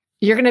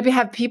 You're going to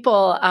have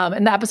people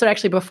in the episode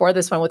actually before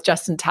this one with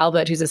Justin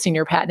Talbot, who's a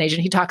senior patent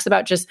agent. He talks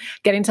about just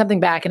getting something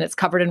back and it's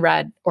covered in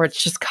red, or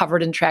it's just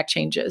covered in track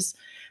changes,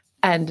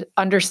 and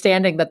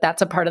understanding that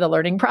that's a part of the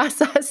learning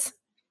process,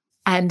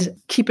 and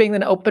keeping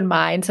an open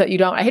mind so that you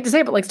don't, I hate to say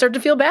it, but start to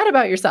feel bad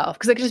about yourself,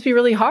 because it can just be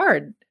really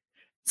hard.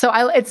 So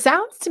it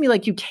sounds to me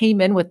like you came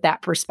in with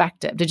that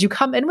perspective. Did you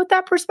come in with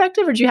that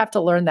perspective, or did you have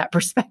to learn that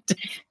perspective?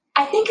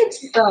 I think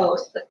it's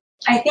both.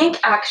 I think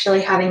actually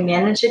having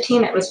managed a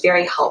team, it was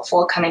very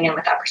helpful coming in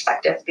with that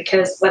perspective,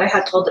 because what I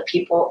had told the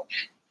people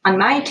on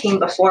my team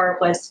before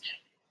was,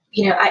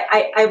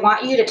 I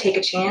want you to take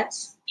a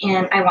chance,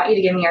 and I want you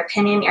to give me your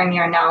opinion and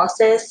your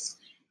analysis.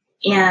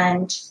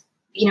 And,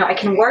 I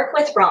can work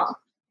with wrong.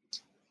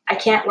 I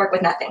can't work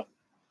with nothing.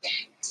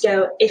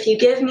 So if you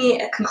give me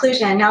a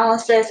conclusion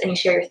analysis and you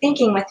share your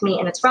thinking with me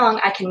and it's wrong,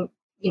 I can,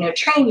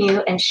 train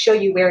you and show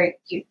you where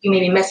you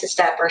maybe missed a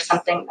step or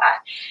something that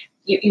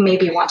you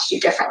maybe want to do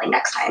differently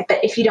next time.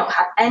 But if you don't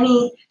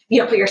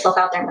put yourself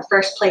out there in the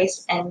first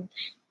place and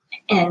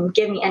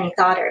give me any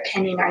thought or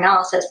opinion or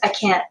analysis, I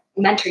can't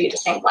mentor you the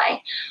same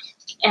way.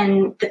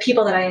 And the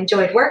people that I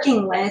enjoyed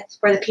working with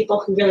were the people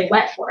who really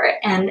went for it.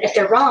 And if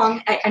they're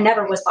wrong, I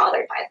never was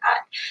bothered by that,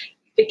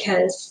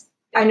 because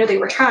I know they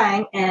were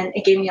trying, and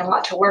it gave me a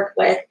lot to work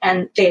with,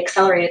 and they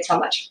accelerated so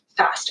much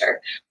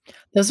faster.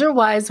 Those are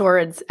wise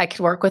words. I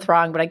can work with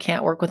wrong, but I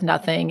can't work with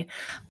nothing.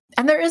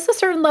 And there is a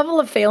certain level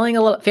of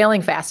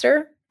failing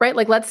faster, right?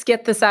 Let's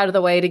get this out of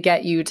the way to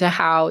get you to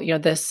how,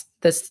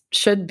 this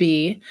should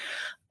be,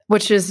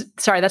 which is,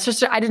 sorry,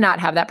 I did not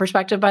have that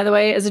perspective, by the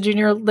way, as a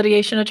junior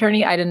litigation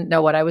attorney. I didn't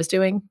know what I was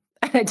doing.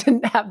 I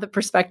didn't have the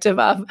perspective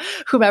of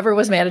whomever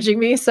was managing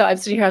me. So I'm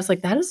sitting here, I was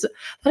like, that is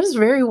a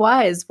very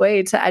wise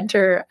way to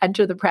enter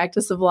the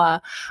practice of law.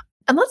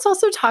 And let's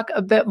also talk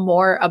a bit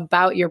more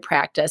about your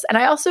practice. And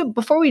I also,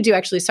 before we do,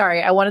 actually,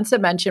 sorry, I wanted to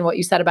mention what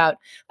you said about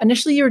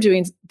initially you were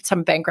doing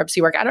some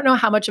bankruptcy work. I don't know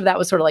how much of that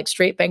was sort of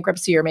straight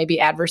bankruptcy or maybe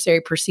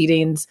adversary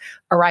proceedings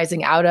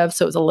arising out of.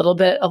 So it was a little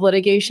bit of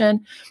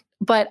litigation.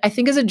 But I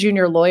think as a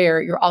junior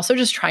lawyer, you're also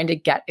just trying to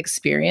get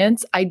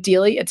experience.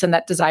 Ideally, it's in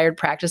that desired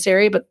practice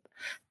area, but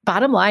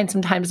bottom line,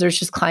 sometimes there's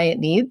just client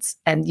needs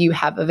and you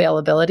have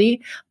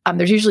availability.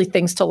 There's usually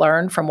things to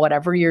learn from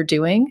whatever you're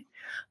doing.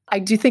 I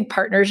do think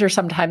partners are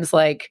sometimes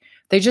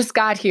they just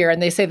got here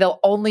and they say they'll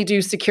only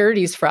do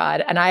securities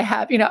fraud. And I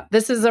have,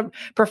 this is a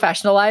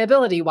professional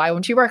liability. Why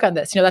won't you work on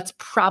this? That's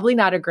probably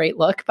not a great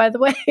look, by the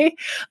way.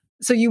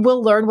 So you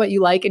will learn what you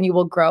like and you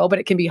will grow, but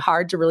it can be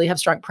hard to really have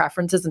strong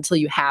preferences until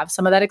you have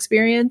some of that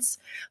experience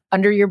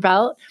under your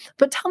belt.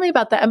 But tell me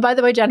about that. And by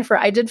the way, Jennifer,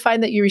 I did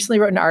find that you recently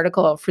wrote an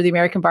article for the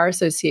American Bar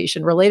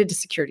Association related to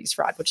securities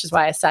fraud, which is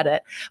why I said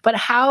it.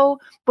 But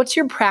what's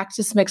your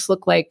practice mix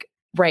look like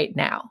right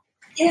now?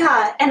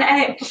 Yeah.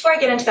 And before I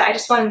get into that, I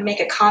just wanted to make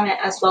a comment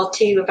as well,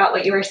 too, about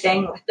what you were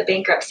saying with the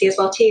bankruptcy as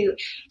well, too,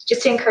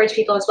 just to encourage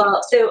people as well.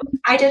 So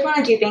I did want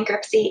to do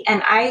bankruptcy,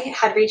 and I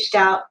had reached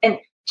out and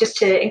just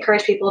to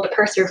encourage people to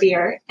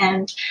persevere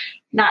and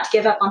not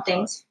give up on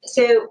things.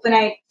 So when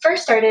I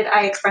first started,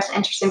 I expressed an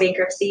interest in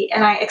bankruptcy,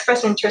 and I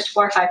expressed an interest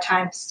 4 or 5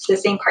 times to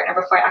the same partner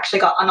before I actually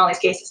got on all these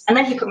cases. And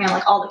then he put me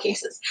on all the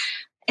cases.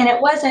 And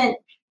it wasn't,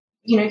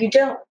 you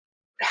don't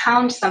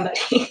hound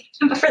somebody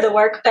for the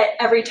work, but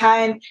every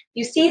time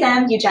you see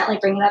them, you gently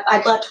bring it up.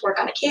 I'd love to work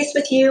on a case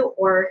with you,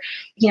 or,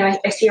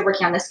 I see you're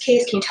working on this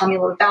case. Can you tell me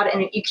a little about it?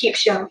 And you keep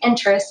showing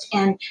interest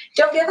and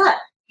don't give up.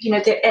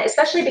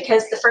 Especially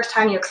because the first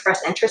time you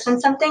express interest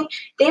in something,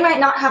 they might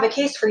not have a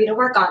case for you to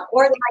work on,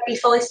 or they might be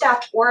fully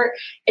staffed, or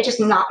it just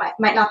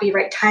might not be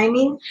right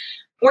timing.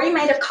 or you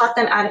might have caught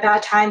them at a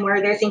bad time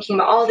where they're thinking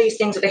about all these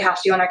things that they have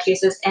to do on our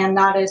cases, and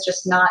that is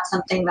just not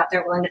something that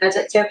they're willing to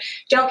visit. So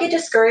don't get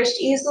discouraged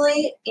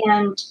easily,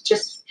 and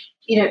just,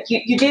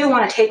 you do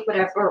want to take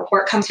whatever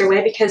work comes your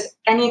way, because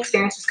any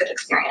experience is good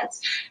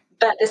experience.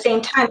 But at the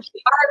same time, if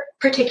you are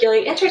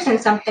particularly interested in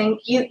something,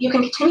 you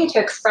can continue to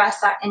express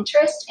that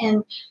interest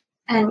and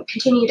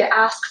continue to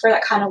ask for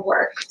that kind of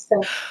work.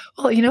 So,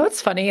 well,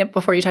 what's funny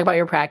before you talk about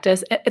your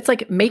practice, it's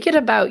like, make it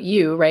about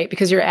you, right?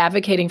 Because you're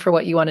advocating for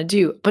what you want to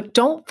do, but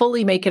don't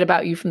fully make it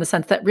about you, from the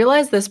sense that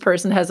realize this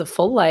person has a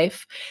full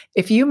life.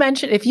 If you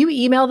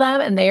email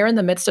them and they are in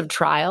the midst of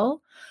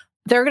trial,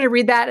 they're going to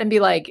read that and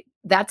be like,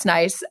 that's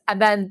nice. And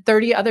then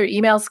 30 other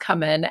emails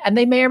come in and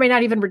they may or may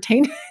not even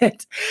retain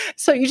it.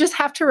 So you just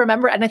have to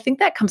remember, and I think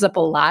that comes up a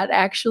lot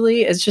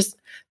actually, is just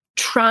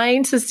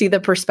trying to see the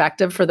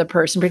perspective for the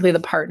person, particularly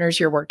the partners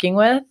you're working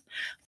with.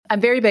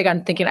 I'm very big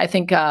on thinking, I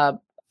think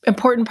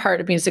important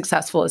part of being a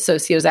successful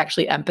associate is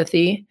actually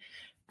empathy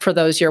for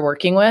those you're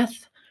working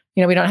with.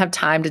 We don't have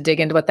time to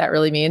dig into what that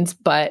really means,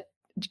 but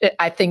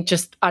I think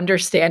just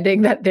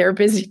understanding that they're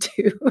busy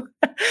too,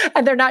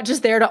 and they're not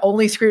just there to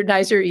only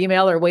scrutinize your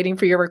email or waiting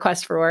for your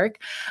request for work.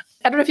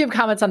 I don't know if you have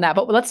comments on that,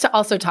 but let's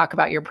also talk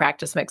about your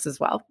practice mix as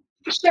well.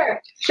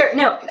 Sure.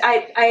 No,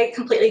 I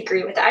completely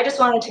agree with that. I just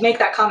wanted to make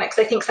that comment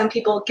because I think some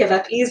people give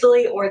up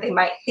easily, or they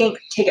might take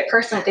it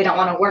personally if they don't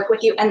want to work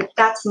with you, and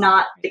that's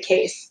not the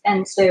case.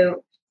 And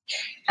so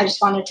I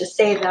just wanted to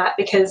say that,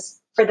 because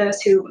for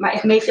those who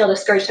may feel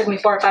discouraged, it took me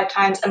 4 or 5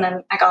 times, and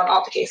then I got on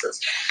all the cases.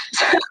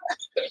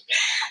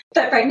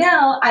 But right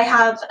now, I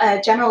have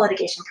a general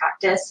litigation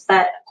practice,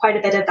 but quite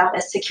a bit of that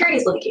is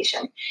securities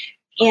litigation.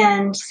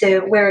 And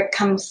so where it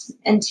comes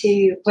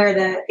into where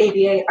the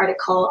ABA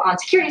article on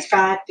securities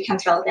fraud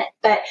becomes relevant.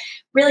 But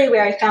really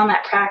where I found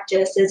that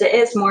practice is it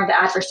is more of the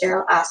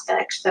adversarial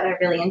aspect that I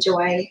really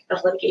enjoy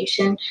of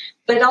litigation,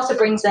 but it also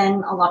brings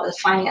in a lot of the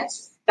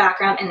finance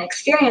background and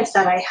experience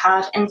that I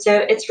have. And so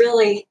it's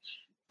really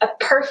a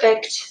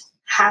perfect,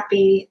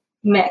 happy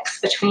mix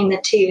between the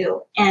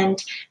two,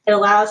 and it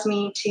allows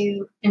me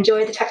to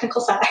enjoy the technical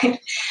side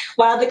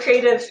while the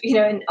creative,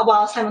 and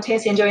while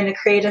simultaneously enjoying the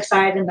creative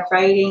side and the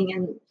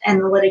writing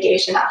and the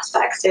litigation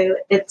aspect. So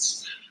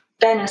it's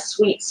been a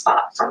sweet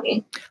spot for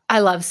me. I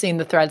love seeing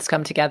the threads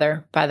come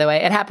together, by the way.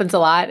 It happens a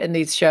lot in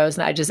these shows,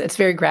 and it's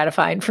very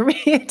gratifying for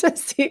me to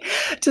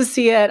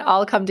see it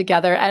all come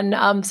together.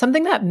 And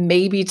something that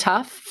may be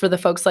tough for the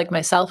folks like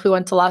myself who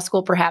went to law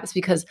school, perhaps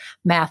because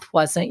math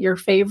wasn't your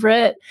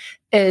favorite,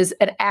 is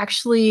it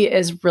actually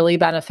is really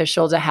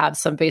beneficial to have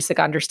some basic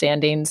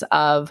understandings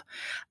of,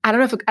 I don't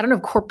know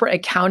if corporate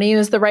accounting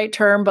is the right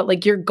term, but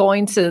like, you're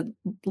going to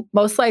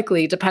most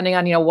likely, depending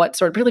on, what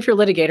sort, particularly if you're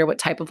a litigator, what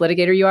type of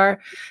litigator you are,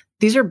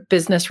 these are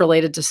business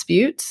related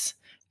disputes.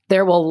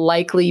 There will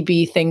likely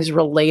be things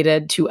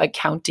related to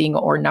accounting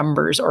or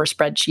numbers or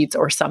spreadsheets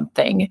or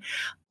something.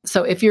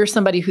 So if you're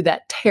somebody who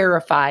that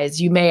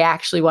terrifies, you may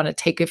actually want to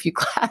take a few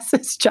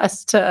classes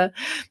just to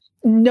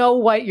know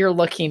what you're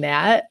looking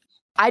at.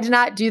 I did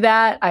not do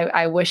that.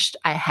 I wished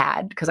I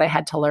had, because I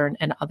had to learn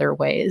in other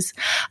ways.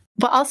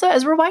 But also,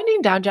 as we're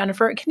winding down,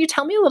 Jennifer, can you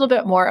tell me a little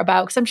bit more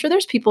about, because I'm sure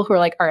there's people who are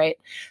like, all right,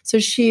 so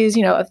she's,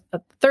 a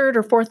 3rd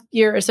or 4th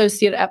year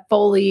associate at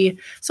Foley.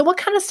 So what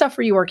kind of stuff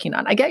are you working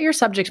on? I get your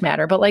subject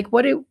matter, but like,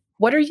 what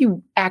are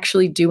you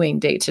actually doing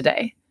day to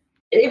day?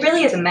 It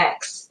really is a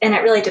mix, and it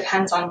really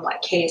depends on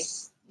what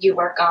case you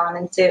work on.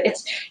 And so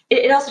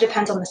it also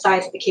depends on the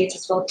size of the case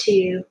as well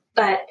too.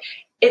 But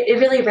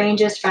it really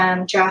ranges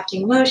from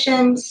drafting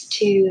motions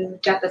to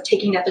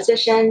taking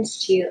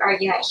depositions to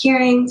arguing at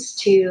hearings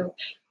to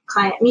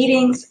client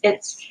meetings.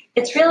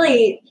 It's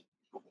really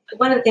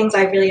one of the things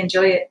I really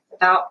enjoy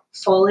about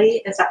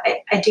Foley is that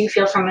I do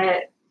feel from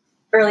it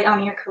early on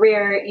in your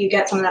career, you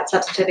get some of that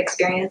substantive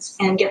experience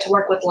and get to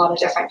work with a lot of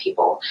different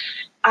people.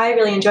 I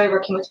really enjoy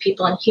working with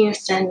people in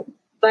Houston,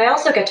 but I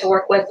also get to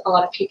work with a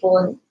lot of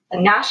people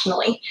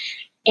nationally.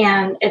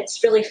 And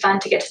it's really fun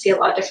to get to see a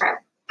lot of different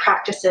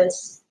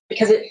practices,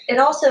 because it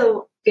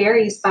also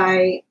varies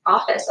by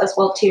office as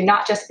well too,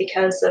 not just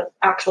because of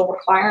actual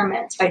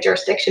requirements by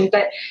jurisdiction,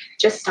 but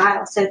just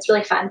style. So it's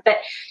really fun. But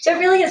so it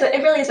really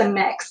is a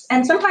mix.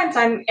 And sometimes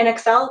I'm in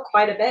Excel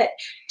quite a bit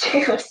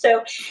too.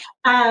 So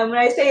when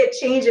I say it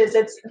changes,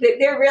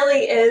 there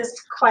really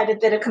is quite a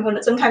bit of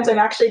component. Sometimes I'm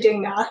actually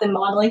doing math and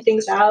modeling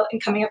things out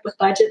and coming up with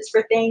budgets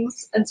for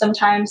things. And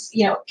sometimes,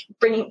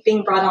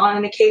 being brought on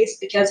in a case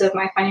because of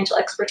my financial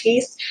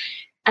expertise.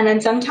 And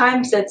then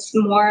sometimes it's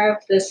more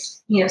of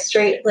this,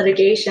 straight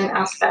litigation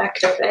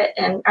aspect of it,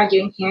 and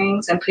arguing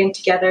hearings and putting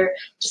together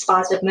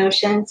dispositive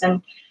motions.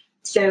 And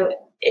so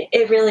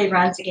it really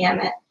runs a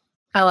gamut.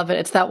 I love it.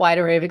 It's that wide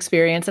array of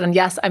experience. And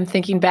yes, I'm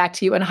thinking back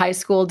to you in high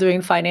school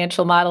doing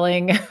financial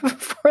modeling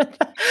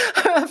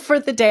for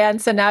the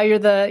dance. And now you're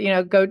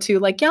the, go-to,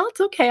 like, yeah,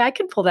 it's okay. I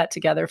can pull that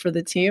together for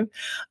the team.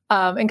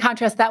 In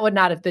contrast, that would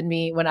not have been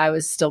me when I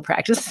was still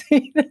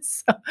practicing.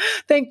 So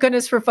thank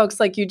goodness for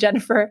folks like you,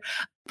 Jennifer.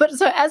 But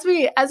so as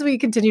we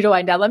continue to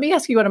wind down, let me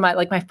ask you one of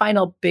my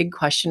final big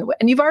question.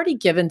 And you've already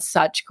given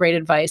such great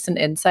advice and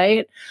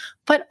insight,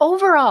 but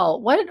overall,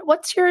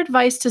 what's your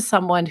advice to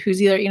someone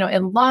who's either,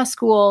 in law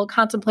school,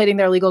 contemplating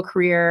their legal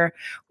career,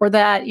 or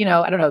that,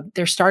 I don't know,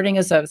 they're starting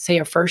as a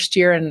first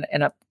year in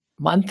a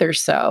month or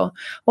so?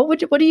 What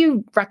do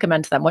you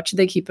recommend to them? What should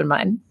they keep in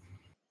mind?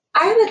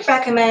 I would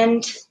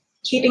recommend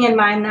keeping in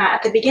mind that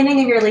at the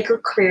beginning of your legal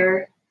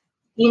career,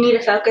 you need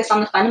to focus on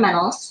the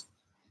fundamentals.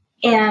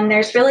 And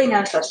there's really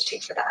no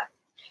substitute for that.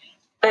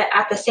 But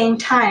at the same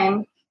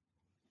time,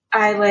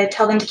 I would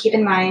tell them to keep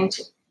in mind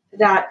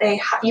that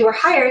you were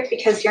hired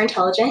because you're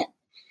intelligent,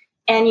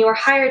 and you were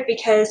hired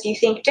because you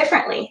think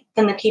differently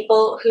than the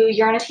people who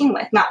you're on a team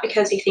with, not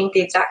because you think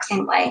the exact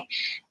same way.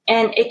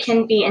 And it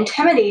can be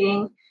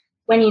intimidating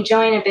when you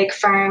join a big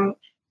firm,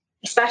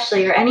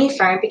 especially, or any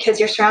firm, because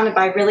you're surrounded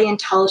by really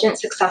intelligent,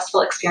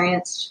 successful,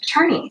 experienced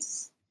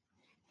attorneys.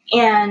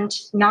 And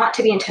not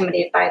to be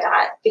intimidated by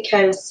that,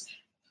 because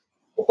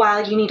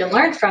while you need to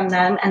learn from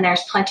them, and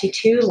there's plenty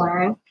to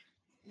learn,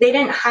 they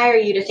didn't hire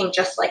you to think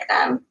just like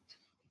them.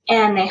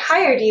 And they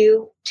hired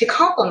you to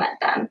complement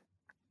them.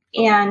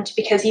 And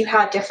because you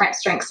have different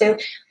strengths. So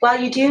while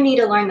you do need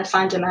to learn the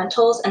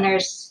fundamentals, and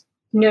there's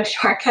no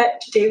shortcut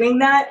to doing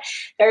that,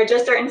 there are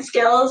just certain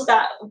skills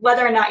that,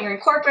 whether or not you're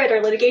in corporate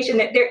or litigation,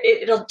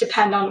 it'll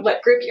depend on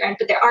what group you're in,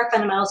 but there are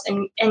fundamentals,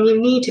 and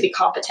you need to be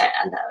competent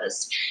in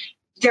those.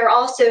 There are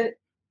also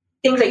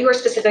things that you are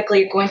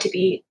specifically going to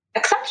be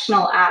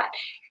exceptional at,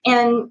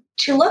 and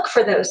to look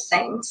for those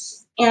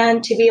things,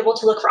 and to be able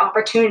to look for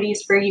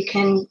opportunities where you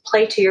can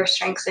play to your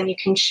strengths and you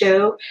can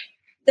show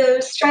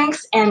those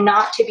strengths, and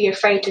not to be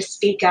afraid to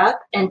speak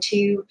up and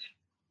to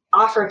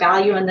offer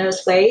value in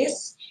those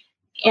ways.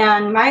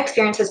 And my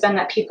experience has been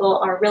that people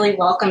are really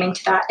welcoming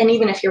to that. And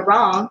even if you're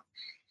wrong,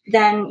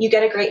 then you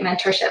get a great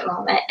mentorship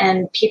moment,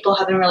 and people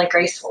have been really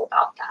graceful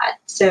about that.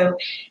 So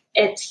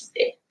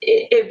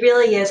it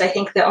really is, I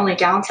think the only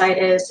downside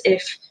is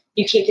if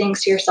you keep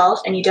things to yourself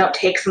and you don't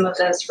take some of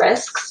those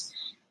risks,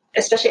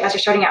 especially as you're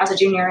starting out as a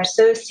junior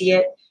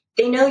associate,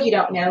 they know you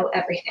don't know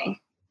everything.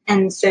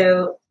 And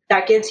so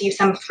that gives you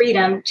some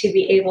freedom to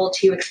be able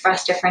to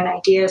express different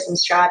ideas and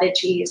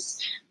strategies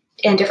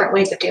and different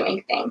ways of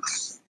doing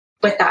things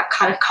with that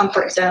kind of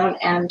comfort zone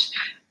and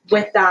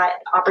with that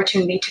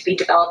opportunity to be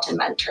developed and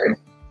mentored.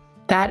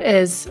 That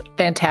is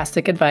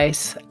fantastic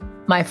advice.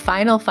 My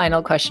final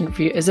question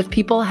for you is, if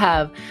people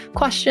have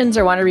questions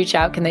or want to reach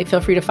out, can they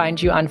feel free to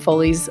find you on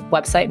Foley's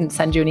website and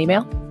send you an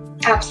email?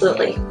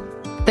 Absolutely.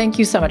 Thank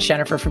you so much,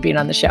 Jennifer, for being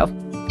on the show.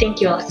 Thank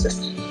you, Alexis.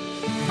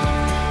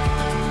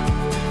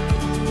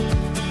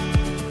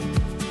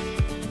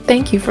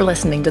 Thank you for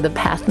listening to The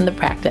Path and the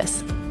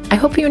Practice. I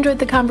hope you enjoyed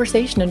the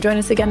conversation, and join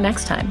us again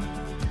next time.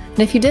 And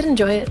if you did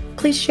enjoy it,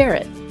 please share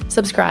it,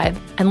 subscribe,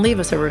 and leave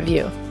us a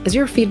review, as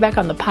your feedback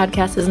on the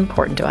podcast is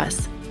important to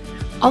us.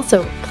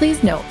 Also,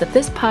 please note that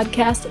this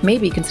podcast may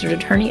be considered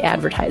attorney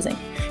advertising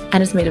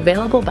and is made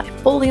available by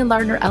Foley &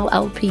 Lardner,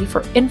 LLP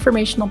for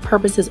informational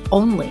purposes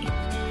only.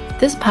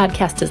 This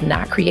podcast does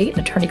not create an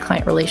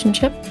attorney-client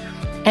relationship.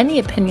 Any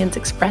opinions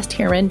expressed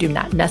herein do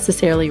not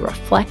necessarily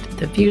reflect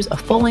the views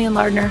of Foley &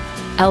 Lardner,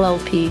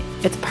 LLP,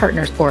 its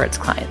partners, or its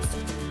clients.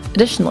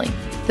 Additionally,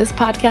 this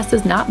podcast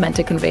is not meant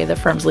to convey the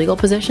firm's legal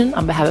position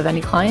on behalf of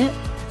any client,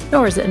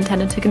 nor is it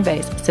intended to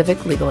convey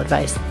specific legal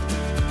advice.